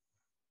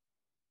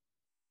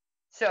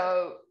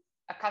 So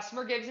a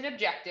customer gives an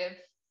objective.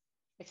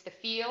 It's the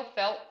feel,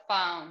 felt,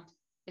 found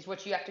is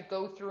what you have to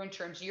go through in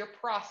terms of your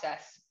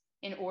process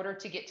in order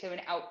to get to an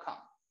outcome.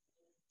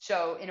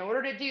 So in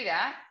order to do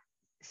that,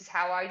 this is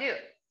how I do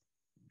it.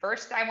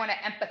 First, I want to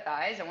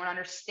empathize. I want to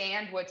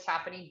understand what's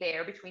happening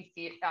there between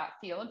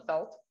feel and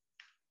felt.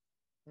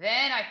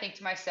 Then I think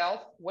to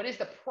myself, what is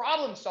the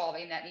problem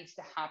solving that needs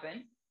to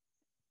happen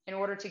in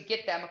order to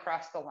get them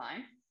across the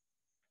line?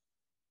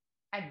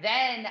 And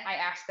then I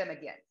ask them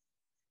again.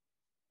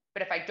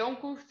 But if I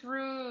don't go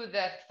through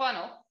the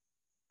funnel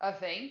of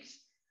things,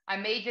 I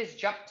may just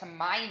jump to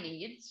my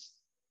needs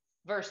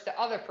versus the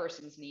other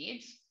person's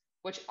needs,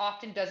 which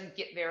often doesn't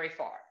get very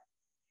far.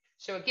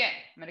 So again,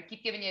 I'm going to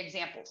keep giving you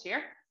examples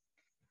here.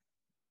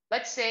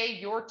 Let's say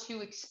you're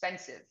too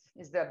expensive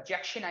is the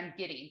objection I'm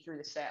getting through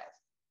the sales.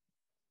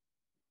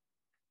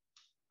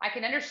 I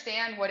can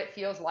understand what it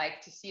feels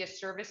like to see a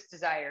service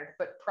desired,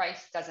 but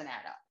price doesn't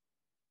add up,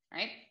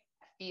 right?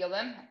 I feel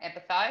them,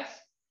 empathize.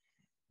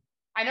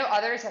 I know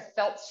others have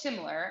felt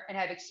similar and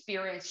have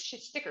experienced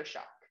sticker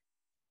shock,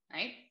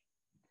 right?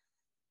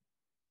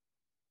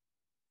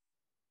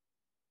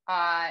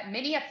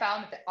 Many have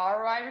found that the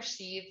ROI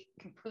received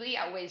completely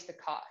outweighs the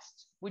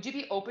cost. Would you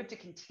be open to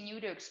continue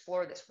to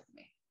explore this with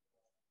me?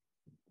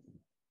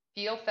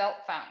 Feel, felt,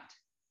 found,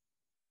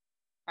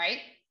 right?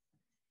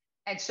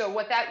 And so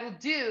what that will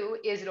do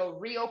is it'll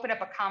reopen up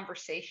a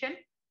conversation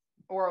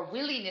or a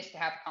willingness to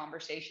have a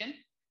conversation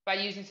by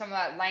using some of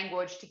that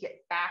language to get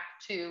back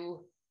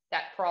to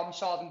that problem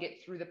solve and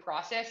get through the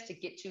process to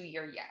get to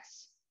your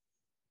yes.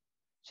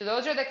 So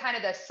those are the kind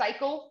of the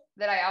cycle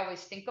that I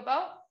always think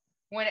about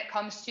when it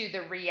comes to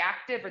the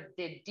reactive or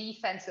the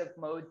defensive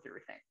mode through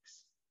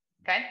things,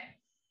 okay?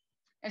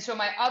 And so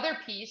my other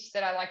piece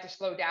that I like to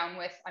slow down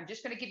with, I'm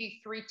just going to give you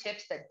 3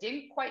 tips that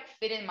didn't quite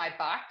fit in my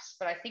box,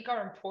 but I think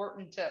are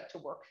important to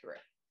work through.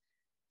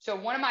 So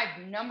one of my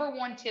number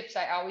 1 tips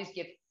I always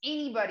give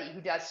anybody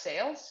who does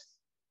sales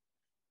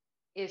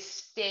is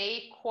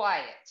stay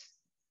quiet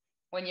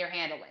when you're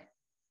handling.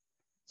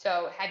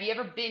 So have you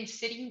ever been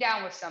sitting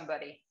down with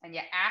somebody and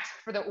you ask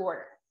for the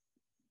order,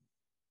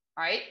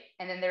 right?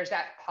 And then there's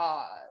that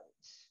pause.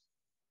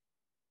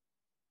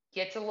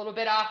 Gets a little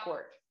bit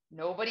awkward.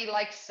 Nobody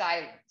likes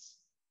silence.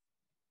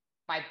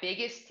 My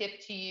biggest tip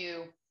to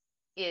you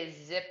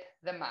is zip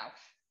the mouth.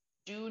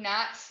 Do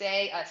not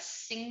say a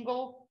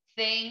single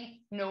thing,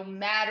 no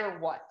matter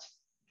what.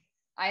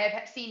 I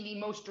have seen the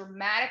most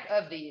dramatic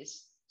of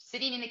these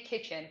sitting in a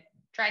kitchen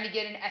trying to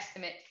get an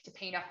estimate to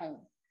paint a home.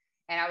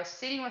 And I was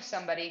sitting with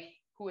somebody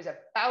who was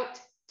about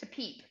to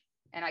peep,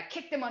 and I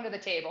kicked them under the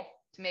table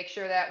to make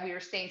sure that we were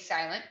staying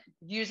silent,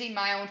 using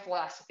my own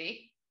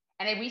philosophy.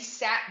 And then we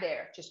sat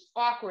there just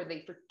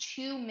awkwardly for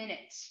 2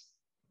 minutes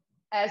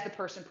as the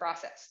person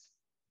processed.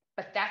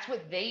 But that's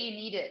what they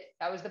needed.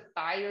 That was the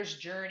buyer's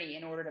journey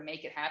in order to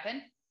make it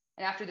happen.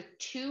 And after the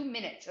 2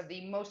 minutes of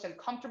the most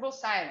uncomfortable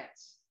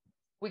silence,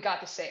 we got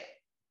the sale.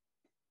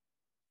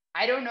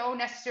 I don't know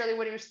necessarily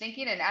what he was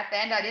thinking. And at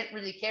the end, I didn't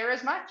really care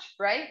as much,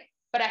 right?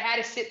 But I had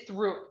to sit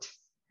through it.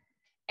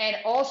 And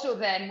also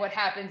then what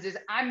happens is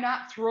I'm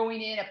not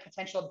throwing in a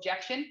potential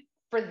objection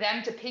for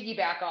them to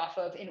piggyback off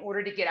of in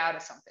order to get out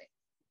of something.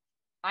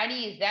 I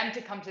need them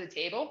to come to the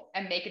table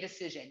and make a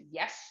decision.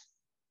 Yes,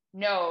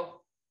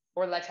 no,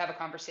 or let's have a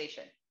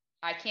conversation.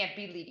 I can't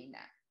be leading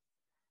that.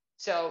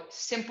 So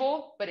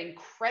simple, but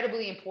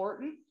incredibly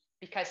important,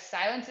 because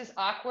silence is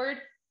awkward,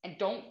 and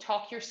don't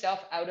talk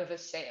yourself out of a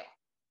sale.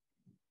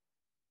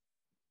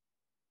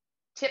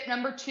 Tip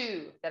number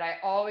 2 that I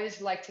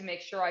always like to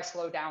make sure I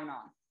slow down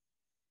on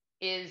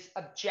is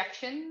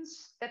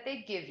objections that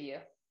they give you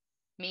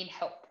mean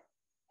help.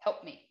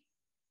 Help me.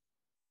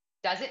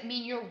 Doesn't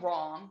mean you're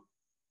wrong.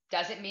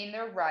 Doesn't mean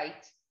they're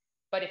right.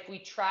 But if we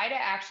try to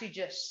actually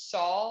just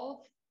solve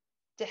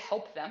to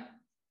help them,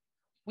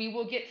 we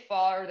will get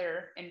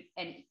farther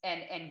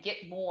and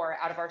get more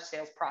out of our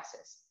sales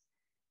process.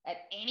 At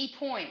any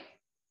point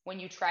when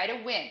you try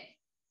to win,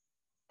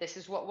 this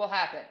is what will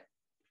happen.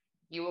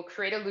 You will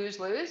create a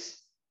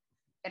lose-lose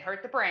and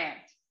hurt the brand.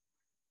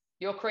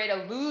 You'll create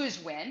a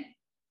lose-win,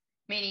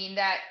 meaning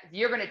that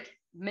you're going to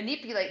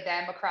manipulate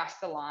them across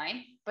the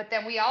line. But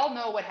then we all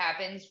know what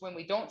happens when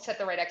we don't set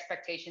the right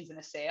expectations in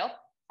a sale.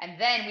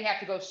 And then we have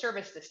to go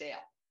service the sale.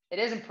 It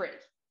isn't pretty.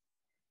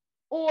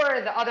 Or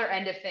the other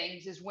end of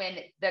things is when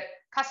the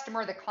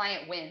customer, the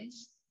client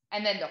wins,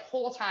 and then the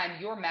whole time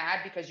you're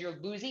mad because you're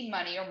losing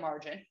money or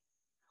margin,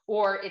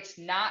 or it's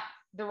not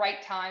the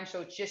right time.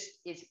 So it just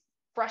is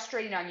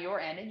frustrating on your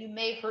end, and you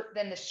may hurt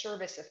then the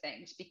service of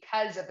things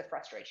because of the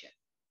frustration.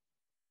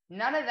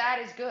 None of that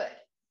is good.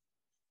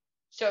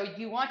 So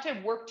you want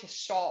to work to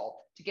solve,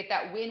 to get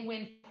that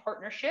win-win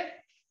partnership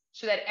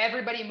so that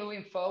everybody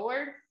moving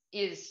forward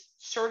is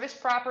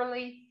serviced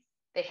properly,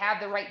 they have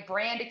the right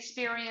brand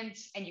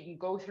experience, and you can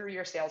go through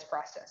your sales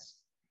process.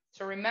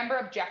 So remember,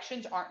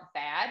 objections aren't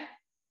bad.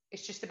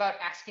 It's just about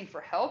asking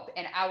for help.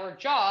 And our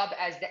job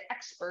as the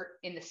expert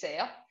in the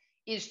sale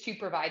is to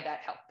provide that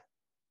help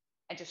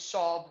and to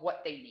solve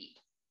what they need.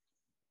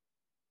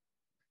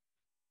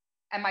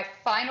 And my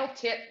final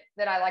tip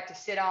that I like to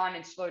sit on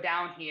and slow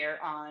down here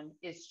on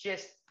is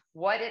just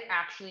what it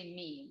actually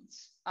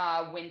means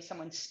when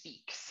someone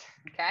speaks,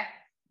 okay?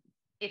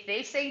 If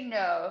they say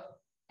no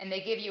and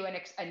they give you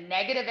a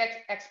negative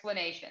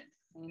explanation,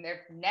 and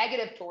they're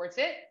negative towards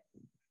it,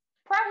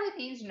 probably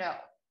means no.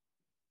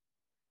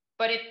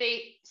 But if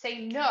they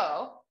say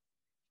no,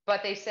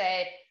 but they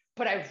say,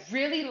 but I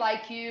really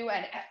like you,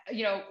 and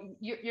you know,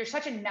 you're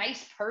such a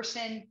nice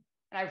person,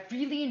 and I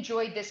really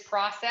enjoyed this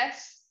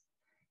process,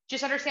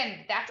 just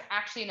understand that's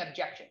actually an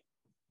objection.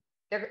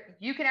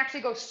 You can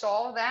actually go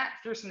solve that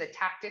through some of the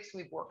tactics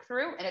we've worked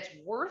through, and it's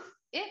worth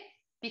it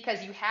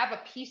because you have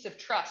a piece of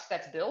trust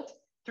that's built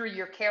through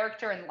your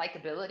character and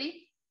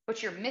likability,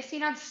 but you're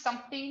missing on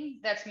something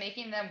that's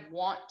making them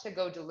want to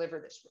go deliver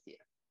this with you.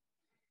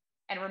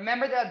 And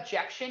remember, the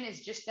objection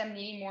is just them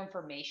needing more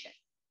information.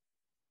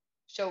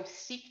 So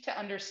seek to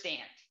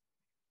understand,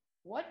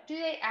 what do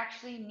they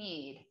actually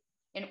need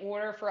in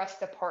order for us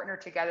to partner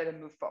together to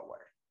move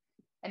forward?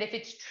 And if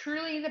it's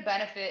truly the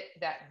benefit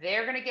that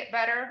they're going to get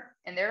better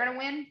and they're going to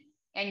win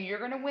and you're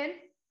going to win,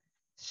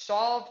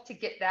 solve to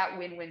get that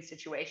win-win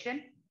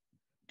situation.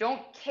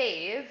 Don't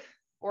cave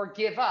or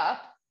give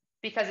up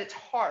because it's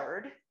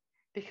hard,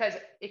 because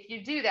if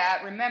you do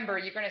that, remember,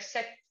 you're going to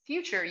set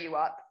future you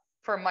up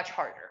for much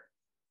harder.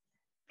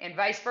 And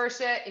vice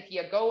versa, if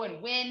you go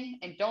and win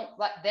and don't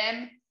let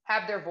them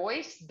have their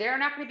voice, they're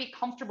not going to be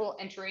comfortable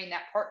entering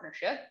that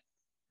partnership,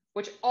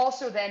 which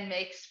also then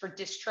makes for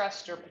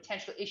distrust or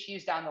potential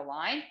issues down the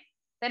line.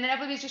 Then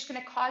inevitably is just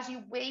going to cause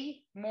you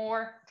way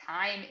more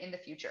time in the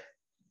future.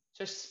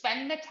 So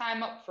spend the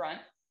time up front,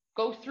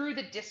 go through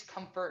the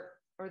discomfort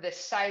or the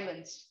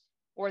silence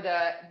or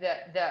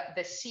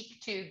the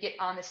seek to get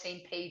on the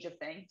same page of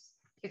things.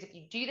 Because if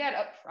you do that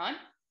up front,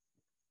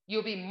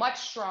 you'll be much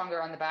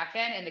stronger on the back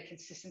end and the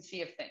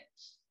consistency of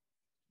things.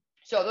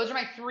 So those are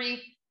my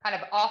 3 kind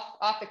of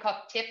off the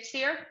cuff tips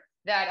here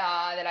that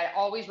I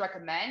always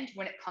recommend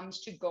when it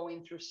comes to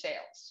going through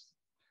sales.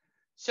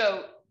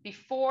 So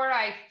before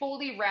I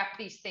fully wrap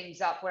these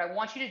things up, what I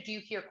want you to do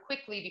here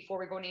quickly before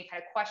we go into any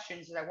kind of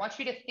questions is I want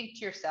you to think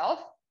to yourself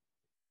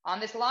on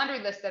this laundry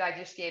list that I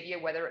just gave you,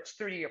 whether it's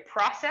through your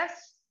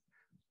process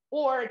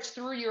or it's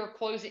through your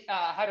closing,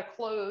 how to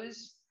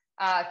close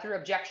through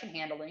objection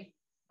handling.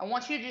 I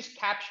want you to just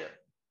capture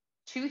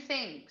 2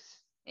 things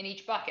in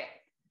each bucket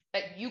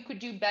that you could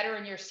do better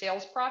in your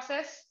sales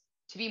process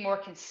to be more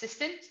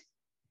consistent,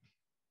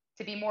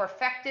 to be more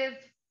effective,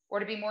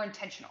 or to be more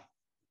intentional.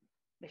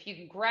 If you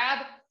can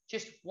grab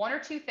just 1 or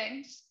 2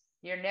 things,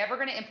 you're never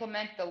going to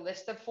implement the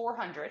list of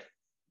 400.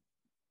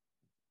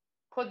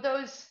 Put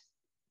those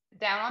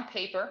down on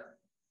paper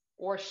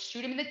or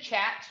shoot them in the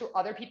chat so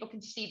other people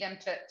can see them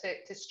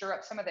to stir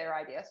up some of their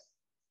ideas.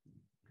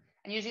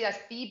 And usually that's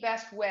the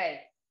best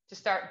way to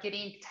start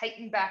getting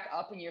tightened back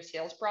up in your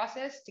sales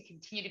process to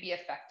continue to be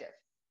effective.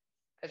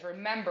 Because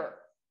remember,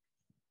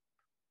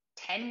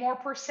 10% more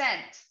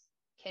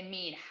can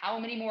mean how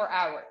many more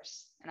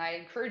hours? And I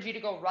encourage you to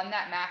go run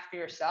that math for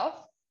yourself,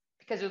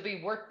 because it'll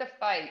be worth the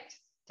fight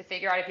to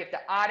figure out if you have to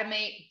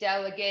automate,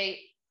 delegate,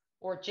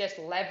 or just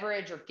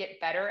leverage or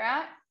get better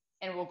at,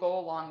 and it will go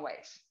a long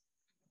ways.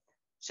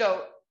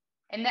 So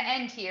in the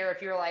end here,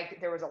 if you're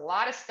like, there was a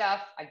lot of stuff,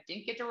 I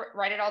didn't get to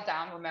write it all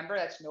down, remember,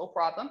 that's no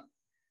problem.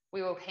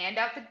 We will hand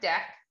out the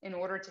deck in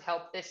order to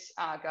help this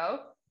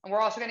go. And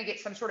we're also going to get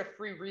some sort of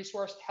free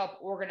resource to help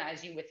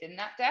organize you within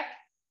that deck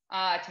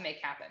to make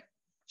happen.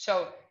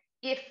 So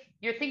if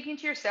you're thinking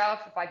to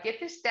yourself, if I get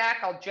this deck,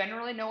 I'll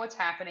generally know what's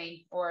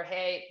happening, or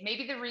hey,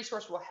 maybe the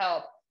resource will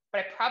help, but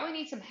I probably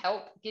need some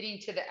help getting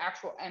to the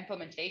actual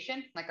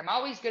implementation. Like, I'm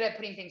always good at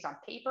putting things on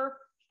paper,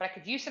 but I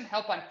could use some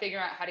help on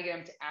figuring out how to get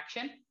them to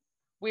action.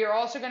 We are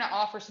also going to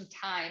offer some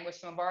time with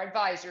some of our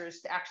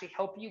advisors to actually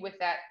help you with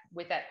that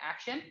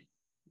action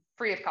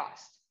free of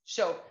cost.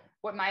 So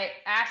what my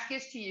ask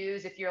is to you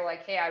is, if you're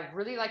like, hey, I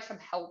really like some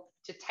help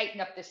to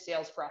tighten up this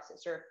sales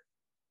process, or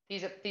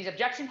these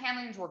objection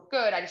handlings were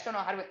good, I just don't know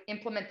how to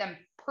implement them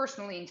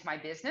personally into my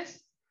business,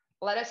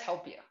 let us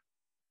help you.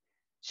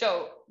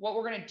 So what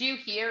we're going to do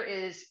here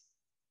is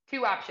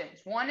 2 options.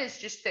 One is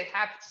just to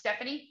have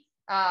Stephanie,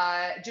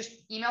 just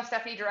email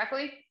Stephanie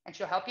directly and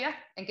she'll help you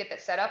and get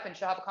that set up, and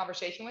she'll have a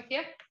conversation with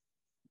you.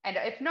 And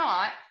if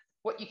not,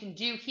 what you can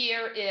do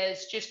here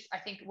is just, I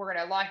think we're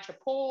going to launch a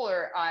poll,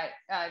 or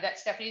that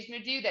Stephanie's going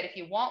to do, that if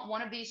you want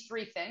one of these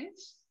 3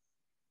 things,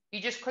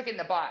 you just click in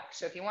the box.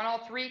 So if you want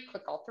all 3,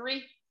 click all 3.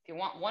 If you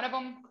want one of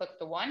them, click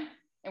the 1.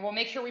 and we'll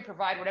make sure we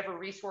provide whatever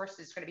resource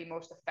is going to be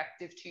most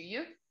effective to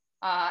you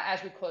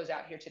as we close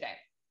out here today.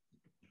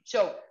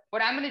 So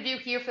what I'm going to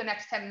do here for the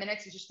next 10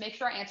 minutes is just make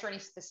sure I answer any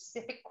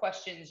specific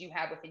questions you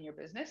have within your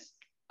business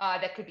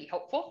that could be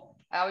helpful.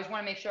 I always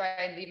want to make sure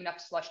I leave enough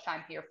slush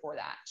time here for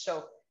that.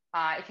 So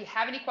if you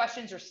have any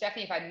questions, or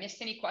Stephanie, if I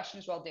missed any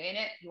questions while doing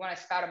it, you want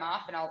to spout them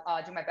off and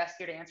I'll do my best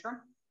here to answer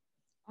them.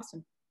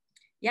 Awesome.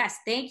 Yes,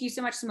 thank you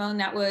so much, Simone.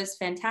 That was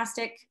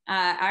fantastic.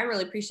 I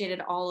really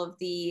appreciated all of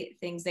the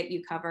things that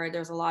you covered.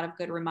 There's a lot of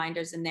good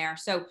reminders in there.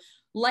 So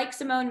like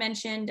Simone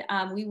mentioned,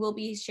 we will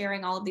be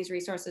sharing all of these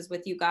resources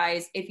with you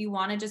guys. If you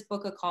want to just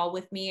book a call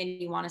with me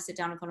and you want to sit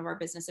down with one of our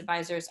business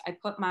advisors, I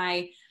put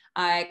my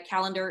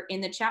calendar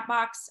in the chat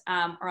box,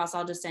 or else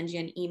I'll just send you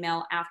an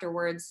email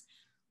afterwards.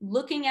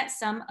 Looking at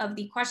some of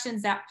the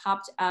questions that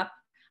popped up,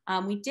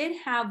 we did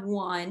have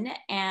one,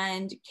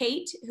 and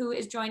Kate, who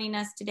is joining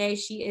us today,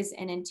 she is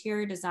an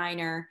interior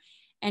designer,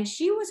 and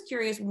she was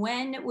curious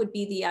when would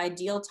be the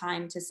ideal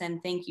time to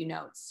send thank you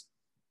notes,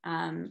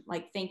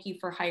 like thank you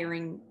for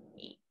hiring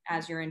me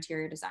as your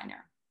interior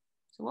designer.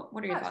 So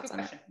what are your thoughts on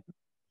that?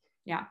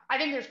 Yeah, I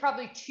think there's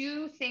probably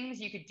two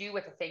things you could do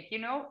with a thank you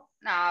note.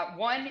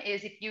 One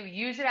is if you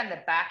use it on the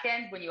back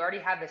end when you already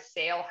have a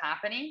sale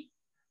happening,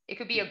 it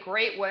could be a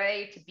great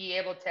way to be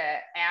able to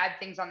add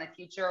things on the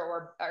future,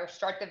 or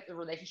start the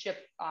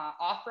relationship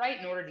off right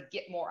in order to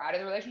get more out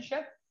of the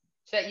relationship,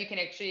 so that you can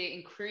actually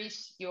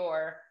increase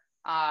your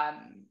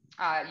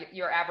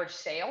average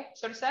sale,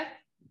 so to say.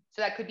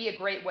 So that could be a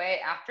great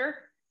way after.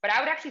 But I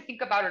would actually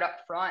think about it up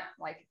front.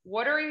 Like,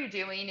 what are you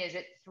doing? Is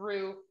it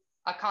through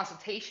a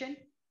consultation?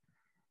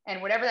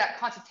 And whatever that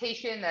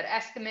consultation, that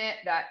estimate,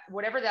 that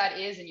whatever that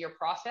is in your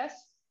process,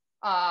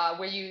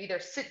 where you either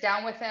sit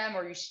down with them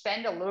or you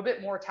spend a little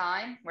bit more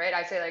time, right?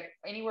 I'd say like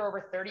anywhere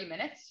over 30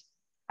 minutes.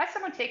 That's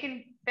someone taking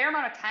a fair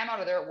amount of time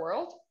out of their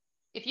world.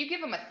 If you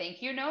give them a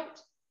thank you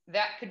note,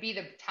 that could be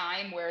the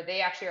time where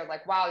they actually are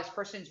like, wow, this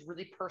person's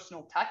really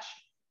personal touch.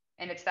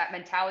 And it's that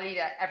mentality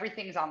that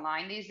everything's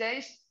online these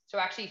days. So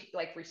actually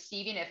like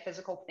receiving a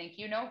physical thank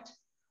you note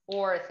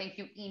or a thank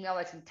you email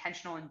that's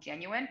intentional and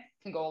genuine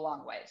can go a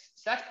long ways.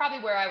 So that's probably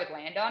where I would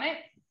land on it,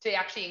 to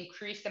actually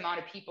increase the amount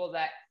of people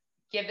that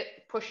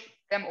push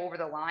them over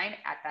the line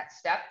at that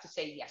step to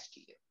say yes to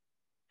you.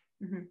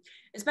 Mm-hmm.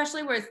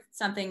 Especially with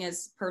something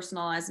as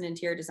personal as an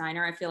interior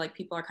designer, I feel like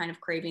people are kind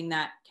of craving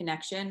that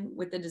connection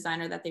with the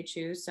designer that they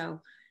choose. So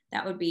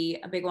that would be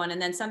a big one.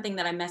 And then something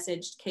that I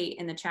messaged Kate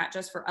in the chat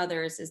just for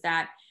others is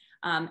that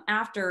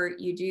after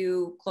you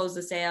do close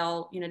the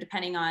sale, you know,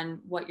 depending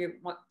on what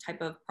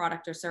type of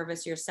product or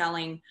service you're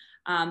selling,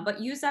 but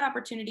use that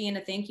opportunity in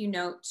a thank you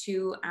note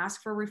to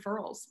ask for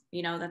referrals.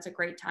 You know, that's a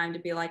great time to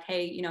be like,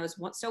 hey, you know, it's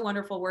so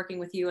wonderful working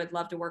with you. I'd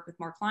love to work with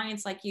more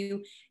clients like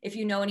you. If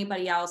you know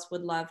anybody else,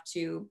 would love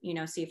to, you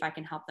know, see if I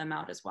can help them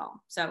out as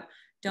well. So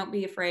don't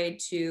be afraid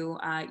to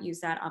use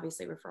that.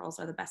 Obviously, referrals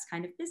are the best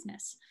kind of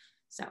business.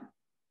 So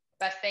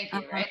best thank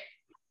you, right?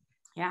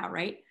 Yeah,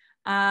 right.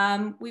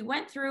 We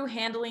went through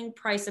handling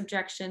price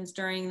objections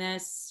during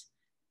this,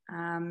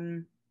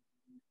 and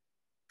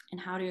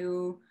how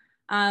to,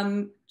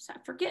 so I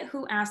forget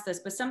who asked this,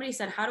 but somebody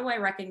said, how do I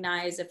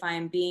recognize if I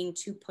am being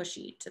too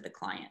pushy to the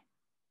client?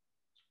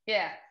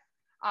 Yeah,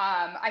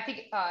 I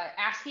think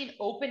asking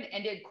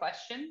open-ended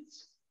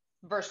questions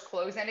versus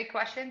closed-ended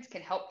questions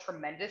can help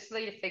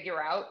tremendously to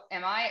figure out,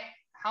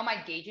 how am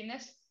I gauging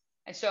this?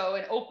 And so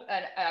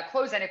a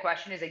closed-ended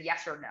question is a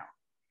yes or no.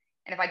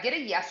 And if I get a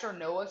yes or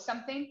no of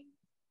something,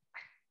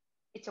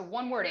 it's a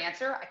one-word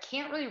answer. I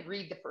can't really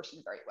read the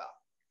person very well.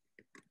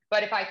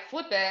 But if I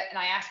flip it and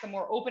I ask a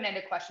more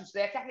open-ended question, so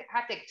they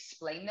have to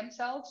explain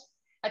themselves,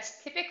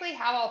 that's typically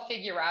how I'll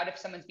figure out if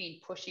someone's being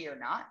pushy or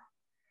not.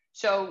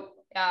 So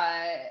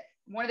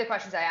one of the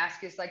questions I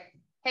ask is like,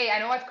 hey, I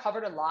know I've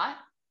covered a lot.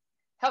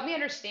 Help me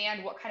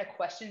understand what kind of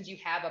questions you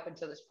have up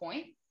until this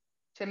point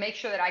to make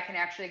sure that I can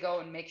actually go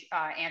and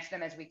answer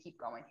them as we keep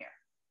going here.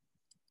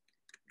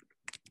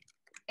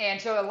 And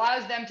so it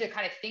allows them to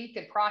kind of think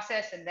and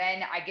process, and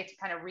then I get to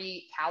kind of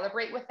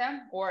recalibrate with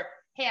them. Or,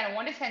 hey, on a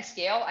 1 to 10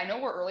 scale, I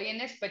know we're early in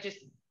this, but just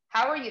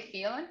how are you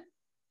feeling?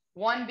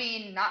 1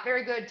 being not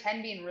very good,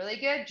 10 being really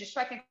good, just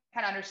so I can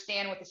kind of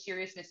understand what the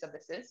seriousness of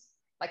this is.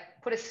 Like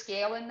put a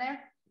scale in there.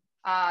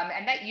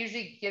 And that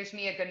usually gives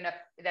me a good enough,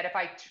 that if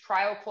I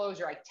trial close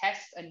or I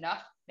test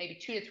enough, maybe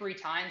 2 to 3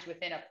 times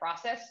within a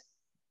process,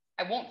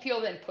 I won't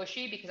feel then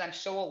pushy because I'm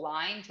so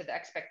aligned to the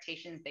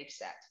expectations they've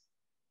set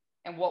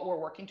and what we're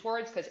working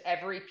towards, because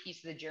every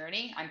piece of the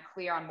journey, I'm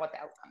clear on what the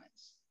outcome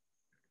is.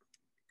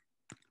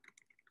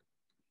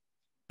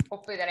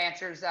 Hopefully that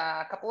answers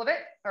a couple of it,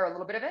 or a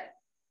little bit of it.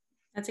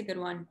 That's a good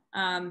one.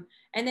 And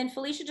then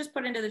Felicia just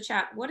put into the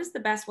chat, what is the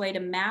best way to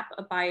map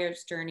a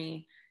buyer's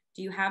journey?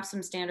 Do you have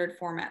some standard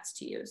formats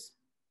to use?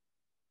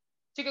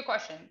 It's a good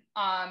question.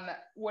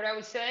 What I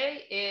would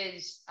say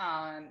is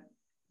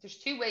there's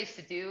 2 ways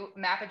to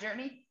map a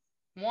journey.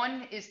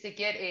 One is to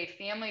get a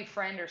family,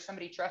 friend, or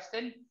somebody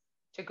trusted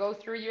to go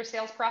through your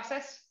sales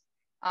process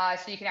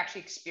So you can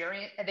actually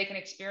they can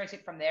experience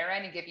it from their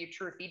end and give you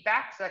true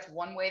feedback. So that's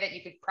one way that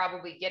you could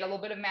probably get a little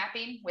bit of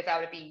mapping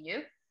without it being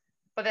you.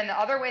 But then the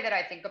other way that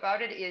I think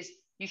about it is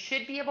you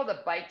should be able to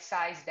bite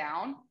size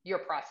down your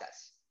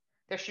process.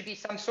 There should be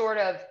some sort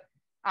of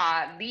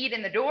lead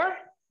in the door.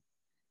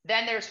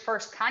 Then there's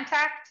first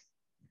contact.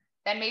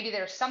 Then maybe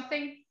there's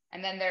something.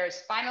 And then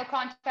there's final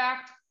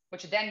contact,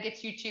 which then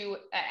gets you to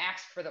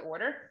ask for the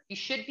order. You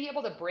should be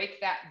able to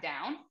break that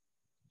down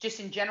just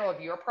in general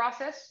of your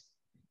process.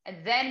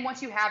 And then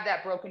once you have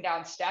that broken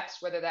down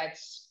steps, whether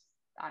that's,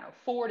 I don't know,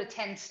 4 to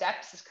 10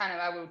 steps is kind of,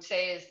 I would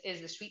say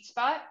is the sweet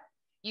spot.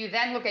 You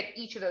then look at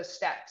each of those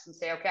steps and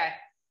say, okay,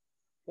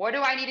 what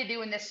do I need to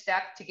do in this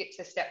step to get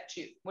to step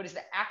 2? What is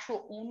the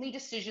actual only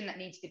decision that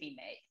needs to be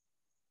made?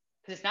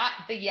 Because it's not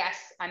the yes,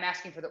 I'm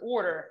asking for the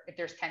order if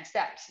there's 10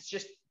 steps. It's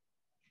just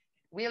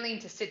willing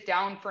to sit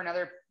down for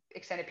another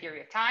extended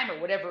period of time or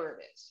whatever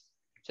it is.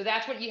 So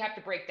that's what you have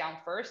to break down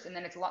first. And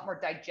then it's a lot more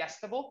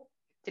digestible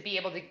to be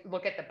able to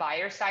look at the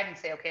buyer side and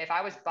say, okay, if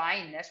I was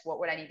buying this, what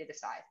would I need to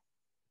decide?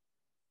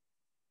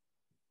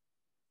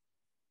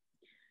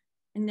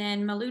 And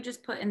then Malu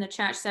just put in the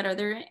chat, said, are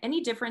there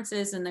any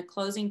differences in the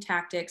closing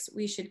tactics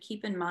we should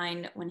keep in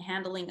mind when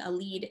handling a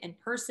lead in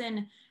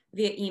person,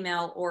 via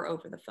email, or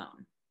over the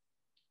phone?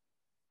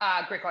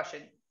 Great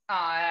question.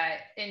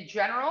 In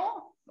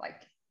general,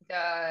 like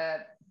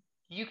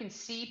you can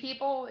see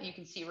people, you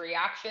can see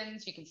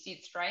reactions, you can see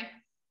the strength.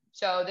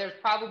 So there's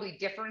probably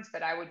difference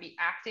that I would be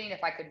acting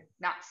if I could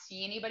not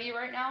see anybody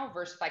right now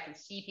versus if I can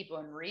see people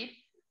and read.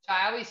 So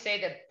I always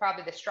say that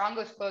probably the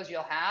strongest close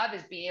you'll have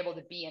is being able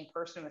to be in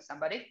person with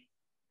somebody,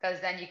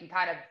 because then you can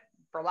kind of,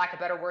 for lack of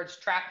better words,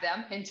 trap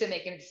them into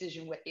making a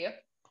decision with you.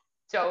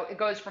 So it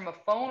goes from a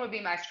phone would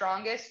be my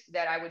strongest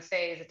that I would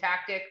say is a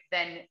tactic,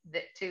 then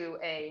to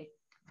a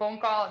phone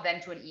call, then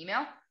to an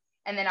email.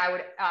 And then I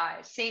would,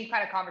 same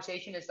kind of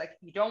conversation is like,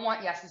 you don't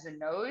want yeses and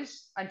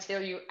nos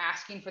until you're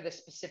asking for the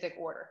specific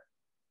order.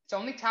 It's the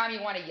only time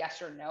you want a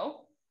yes or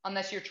no,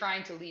 unless you're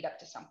trying to lead up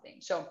to something.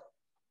 So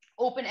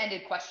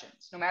open-ended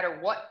questions, no matter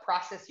what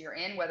process you're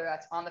in, whether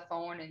that's on the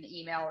phone, in the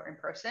email, or in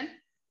person,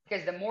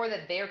 because the more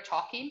that they're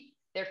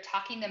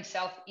talking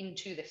themselves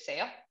into the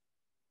sale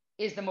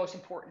is the most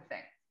important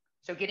thing.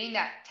 So getting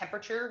that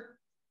temperature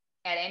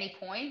at any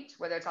point,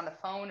 whether it's on the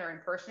phone or in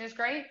person, is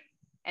great.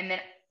 And then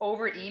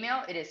over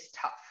email, it is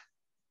tough.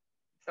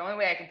 It's the only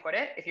way I can put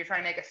it. If you're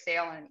trying to make a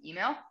sale in an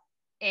email,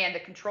 and the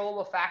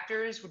controllable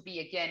factors would be,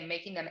 again,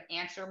 making them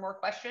answer more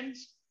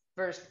questions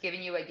versus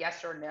giving you a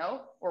yes or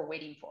no or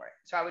waiting for it.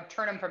 So I would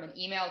turn them from an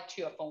email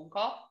to a phone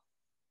call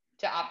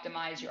to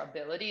optimize your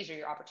abilities or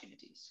your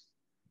opportunities.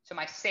 So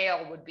my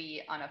sale would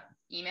be on an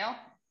email.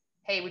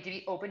 Hey, would you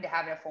be open to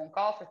having a phone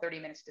call for 30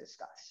 minutes to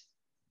discuss?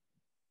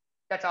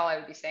 That's all I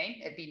would be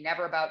saying. It'd be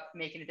never about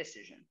making a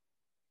decision.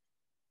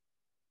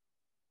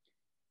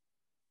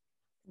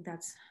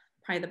 That's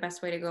probably the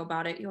best way to go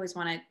about it. You always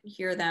want to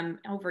hear them.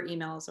 Over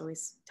email is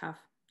always tough,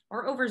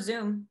 or over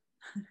Zoom.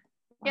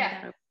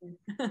 Yeah.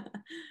 A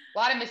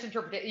lot of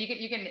misinterpretation.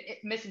 You can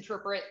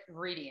misinterpret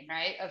reading,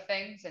 right, of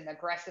things, and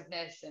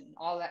aggressiveness and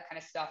all that kind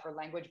of stuff, or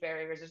language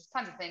barriers. There's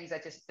tons of things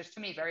that just, there's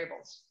too many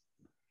variables.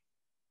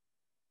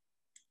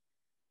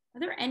 Are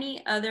there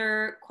any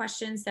other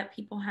questions that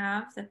people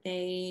have that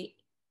they,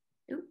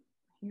 ooh,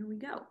 here we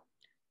go.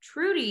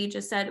 Trudy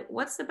just said,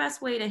 what's the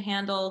best way to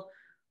handle,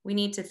 we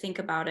need to think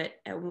about it,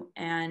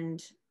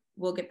 and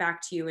we'll get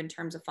back to you in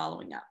terms of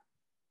following up.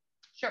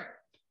 Sure.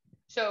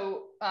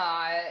 So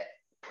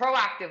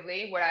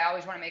proactively, what I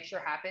always want to make sure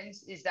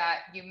happens is that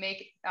you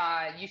make,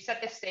 you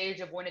set the stage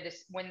of when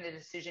the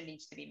decision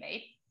needs to be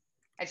made.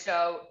 And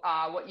so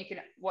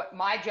what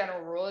my general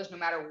rule is, no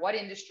matter what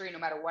industry, no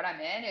matter what I'm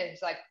in,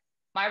 is like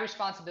my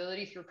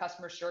responsibility through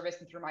customer service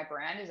and through my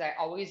brand is I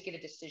always get a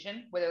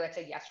decision, whether that's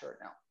a yes or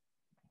a no.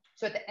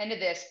 So at the end of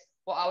this,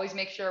 we'll always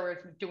make sure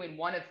we're doing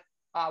one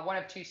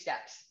of two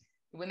steps.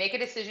 We make a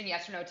decision,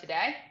 yes or no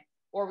today,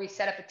 or we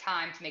set up a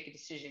time to make a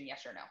decision,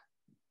 yes or no.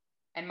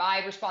 And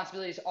my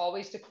responsibility is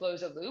always to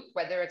close a loop,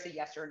 whether it's a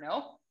yes or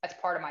no. That's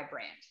part of my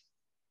brand.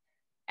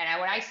 And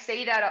when I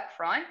say that up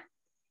front,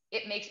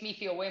 it makes me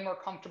feel way more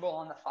comfortable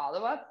on the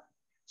follow-up,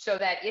 so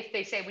that if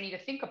they say we need to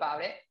think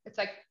about it, it's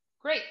like,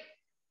 great,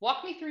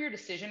 walk me through your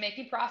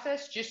decision-making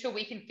process just so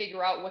we can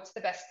figure out what's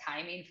the best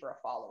timing for a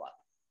follow-up.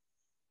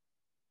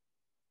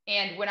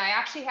 And when I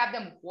actually have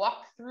them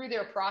walk through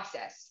their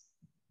process,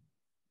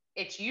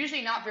 it's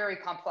usually not very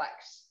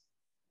complex.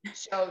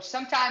 So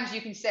sometimes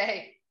you can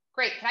say,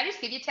 great, can I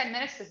just give you 10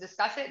 minutes to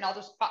discuss it, and I'll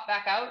just pop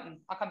back out and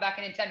I'll come back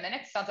in 10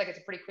 minutes. Sounds like it's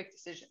a pretty quick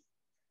decision.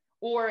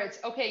 Or it's,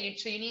 okay,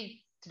 so you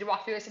need to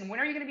walk through this, and when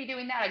are you going to be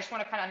doing that? I just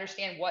want to kind of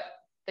understand what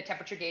the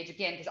temperature gauge,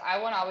 again, because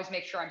I want to always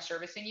make sure I'm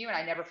servicing you and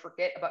I never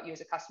forget about you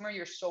as a customer.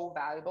 You're so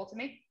valuable to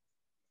me.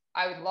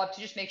 I would love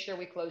to just make sure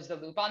we close the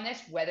loop on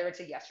this, whether it's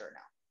a yes or a no.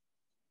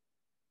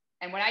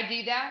 And when I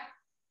do that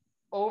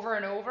over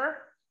and over,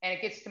 and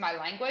it gets to my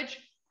language,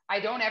 I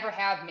don't ever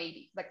have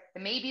maybe. Like, the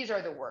maybes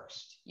are the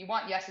worst. You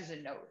want yeses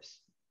and nos.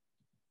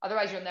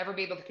 Otherwise, you'll never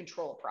be able to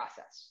control a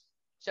process.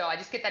 So I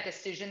just get that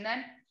decision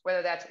then,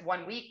 whether that's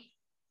 1 week,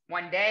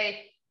 one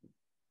day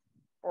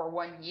or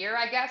 1 year,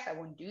 I guess. I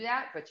wouldn't do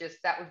that, but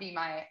just that would be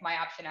my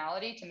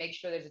optionality to make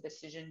sure there's a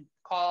decision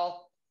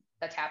call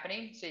that's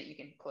happening so that you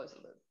can close the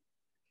loop.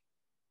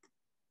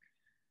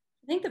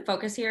 I think the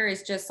focus here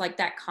is just like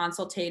that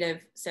consultative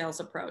sales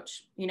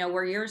approach, you know,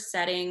 where you're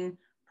setting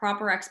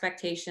proper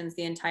expectations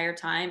the entire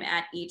time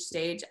at each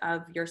stage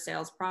of your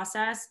sales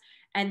process.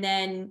 And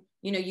then,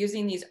 you know,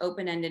 using these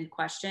open-ended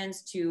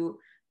questions to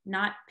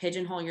not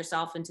pigeonhole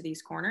yourself into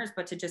these corners,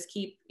 but to just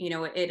keep, you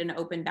know, it an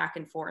open back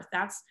and forth.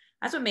 That's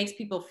what makes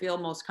people feel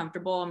most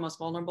comfortable and most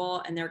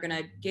vulnerable. And they're going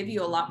to give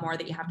you a lot more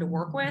that you have to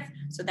work with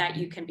so that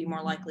you can be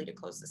more likely to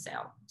close the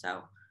sale.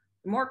 So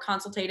the more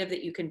consultative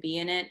that you can be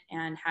in it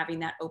and having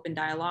that open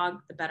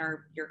dialogue, the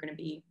better you're going to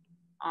be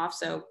off.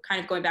 So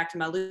kind of going back to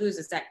my lose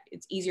is that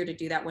it's easier to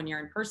do that when you're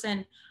in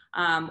person,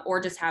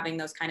 or just having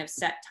those kind of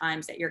set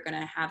times that you're going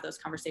to have those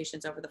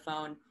conversations over the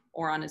phone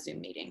or on a Zoom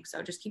meeting.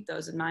 So just keep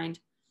those in mind.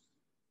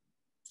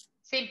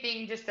 Same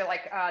thing, just to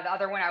like the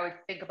other one I would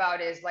think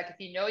about is like, if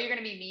you know you're going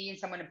to be meeting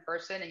someone in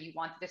person and you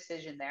want the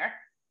decision there,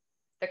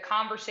 the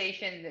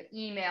conversation, the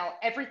email,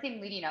 everything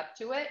leading up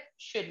to it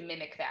should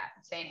mimic that,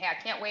 saying, hey, I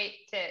can't wait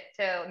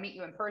to meet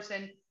you in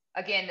person.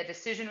 Again, the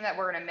decision that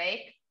we're going to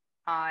make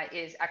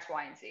is X,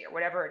 Y, and Z, or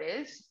whatever it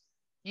is.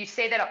 You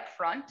say that up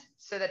front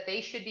so that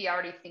they should be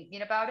already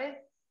thinking about it.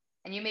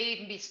 And you may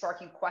even be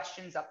sparking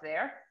questions up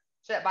there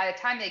so that by the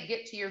time they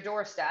get to your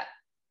doorstep,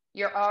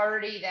 you're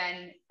already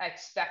then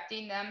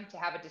expecting them to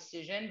have a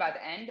decision by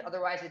the end.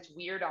 Otherwise, it's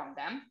weird on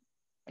them.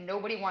 And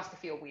nobody wants to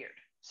feel weird.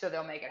 So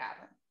they'll make it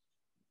happen.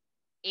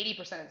 80%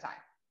 of the time,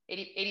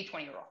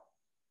 80-20 rule.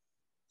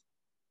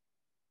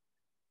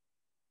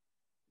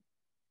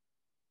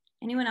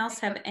 Anyone else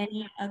have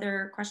any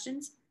other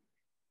questions?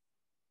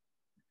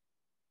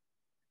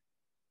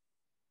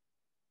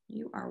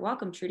 You are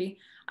welcome, Trudy.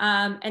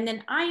 And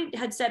then I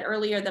had said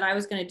earlier that I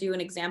was going to do an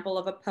example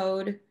of a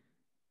POD.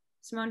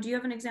 Simone, do you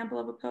have an example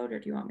of a POD, or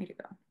do you want me to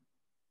go?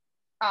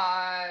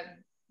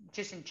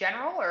 Just in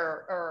general,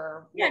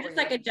 or yeah, just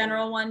like a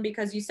general one,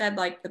 because you said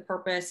like the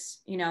purpose,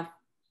 you know,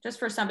 just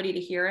for somebody to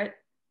hear it.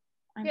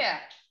 Yeah.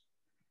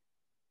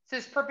 So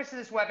the purpose of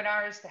this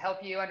webinar is to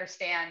help you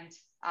understand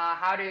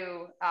how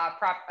to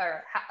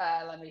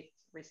let me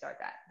restart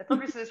that. The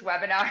purpose of this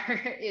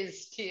webinar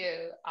is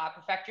to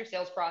perfect your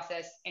sales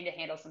process and to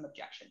handle some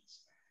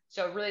objections.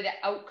 So really the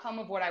outcome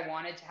of what I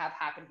wanted to have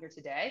happen here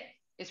today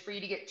is for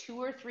you to get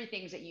 2 or 3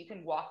 things that you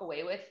can walk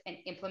away with and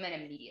implement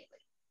immediately.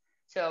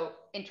 So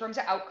in terms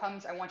of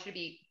outcomes, I want you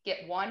to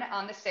get 1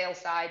 on the sales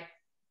side,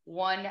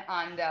 1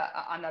 on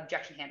the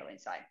objection handling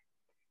side.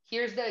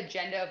 Here's the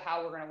agenda of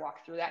how we're going to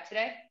walk through that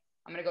today.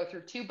 I'm going to go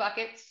through 2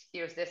 buckets.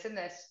 Here's this and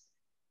this.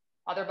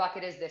 Other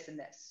bucket is this and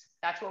this.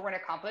 That's what we're going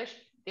to accomplish.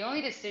 The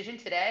only decision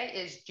today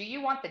is, do you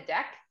want the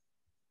deck?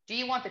 Do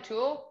you want the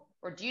tool?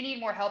 Or do you need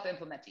more help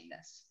implementing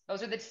this?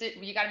 Those are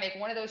you got to make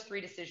one of those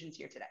 3 decisions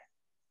here today.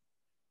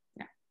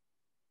 Yeah.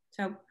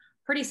 So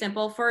pretty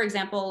simple. For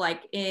example,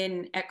 like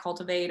at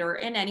Cultivate or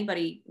in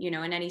anybody, you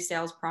know, in any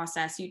sales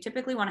process, you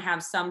typically want to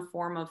have some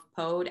form of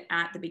POD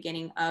at the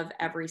beginning of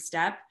every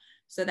step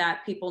so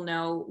that people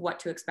know what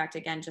to expect.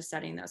 Again, just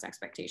setting those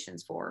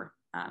expectations for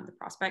the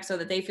prospect so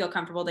that they feel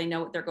comfortable. They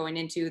know what they're going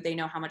into. They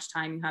know how much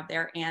time you have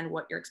there and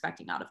what you're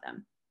expecting out of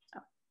them.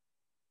 So.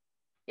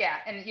 Yeah,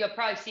 and you'll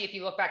probably see if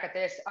you look back at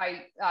this,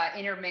 I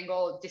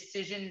intermingle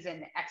decisions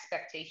and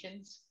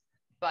expectations,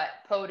 but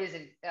POD is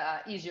an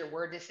easier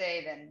word to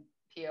say than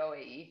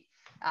POAE.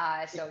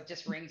 So it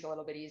just rings a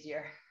little bit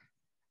easier.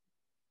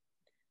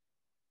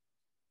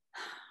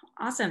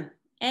 Awesome.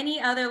 Any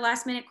other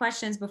last minute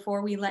questions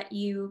before we let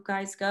you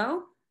guys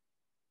go?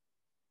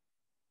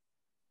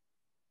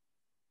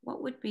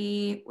 Would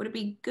it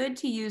be good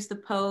to use the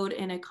POD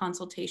in a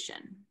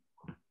consultation?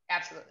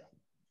 Absolutely.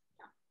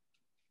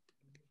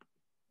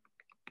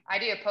 I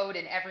do a POD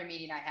in every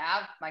meeting I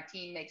have. My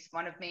team makes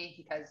fun of me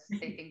because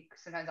they think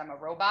sometimes I'm a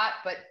robot,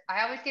 but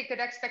I always get good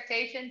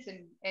expectations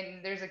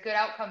and there's a good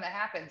outcome that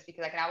happens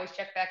because I can always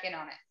check back in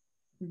on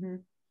it. Mm-hmm.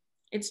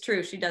 It's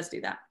true. She does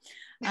do that.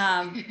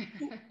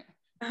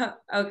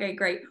 Okay,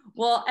 great.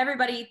 Well,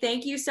 everybody,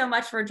 thank you so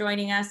much for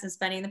joining us and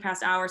spending the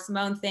past hour.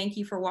 Simone, thank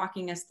you for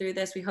walking us through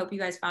this. We hope you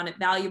guys found it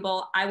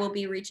valuable. I will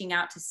be reaching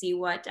out to see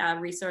what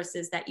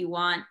resources that you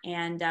want,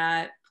 and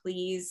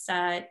please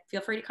feel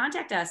free to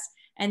contact us.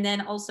 And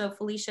then also,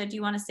 Felicia, do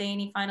you want to say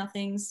any final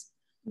things?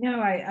 No,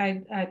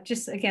 I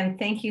just, again,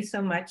 thank you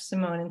so much,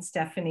 Simone and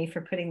Stephanie, for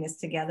putting this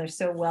together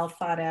so well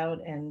thought out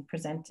and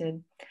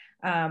presented.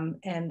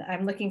 And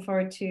I'm looking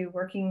forward to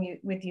working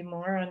with you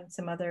more on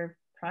some other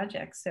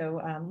projects.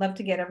 So love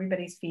to get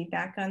everybody's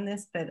feedback on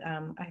this, but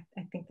I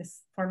think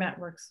this format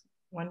works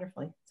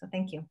wonderfully. So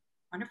thank you.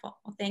 Wonderful.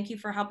 Well, thank you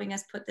for helping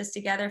us put this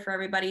together for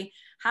everybody.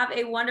 Have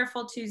a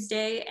wonderful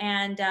Tuesday,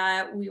 and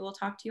we will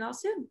talk to you all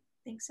soon.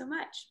 Thanks so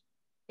much.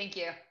 Thank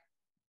you.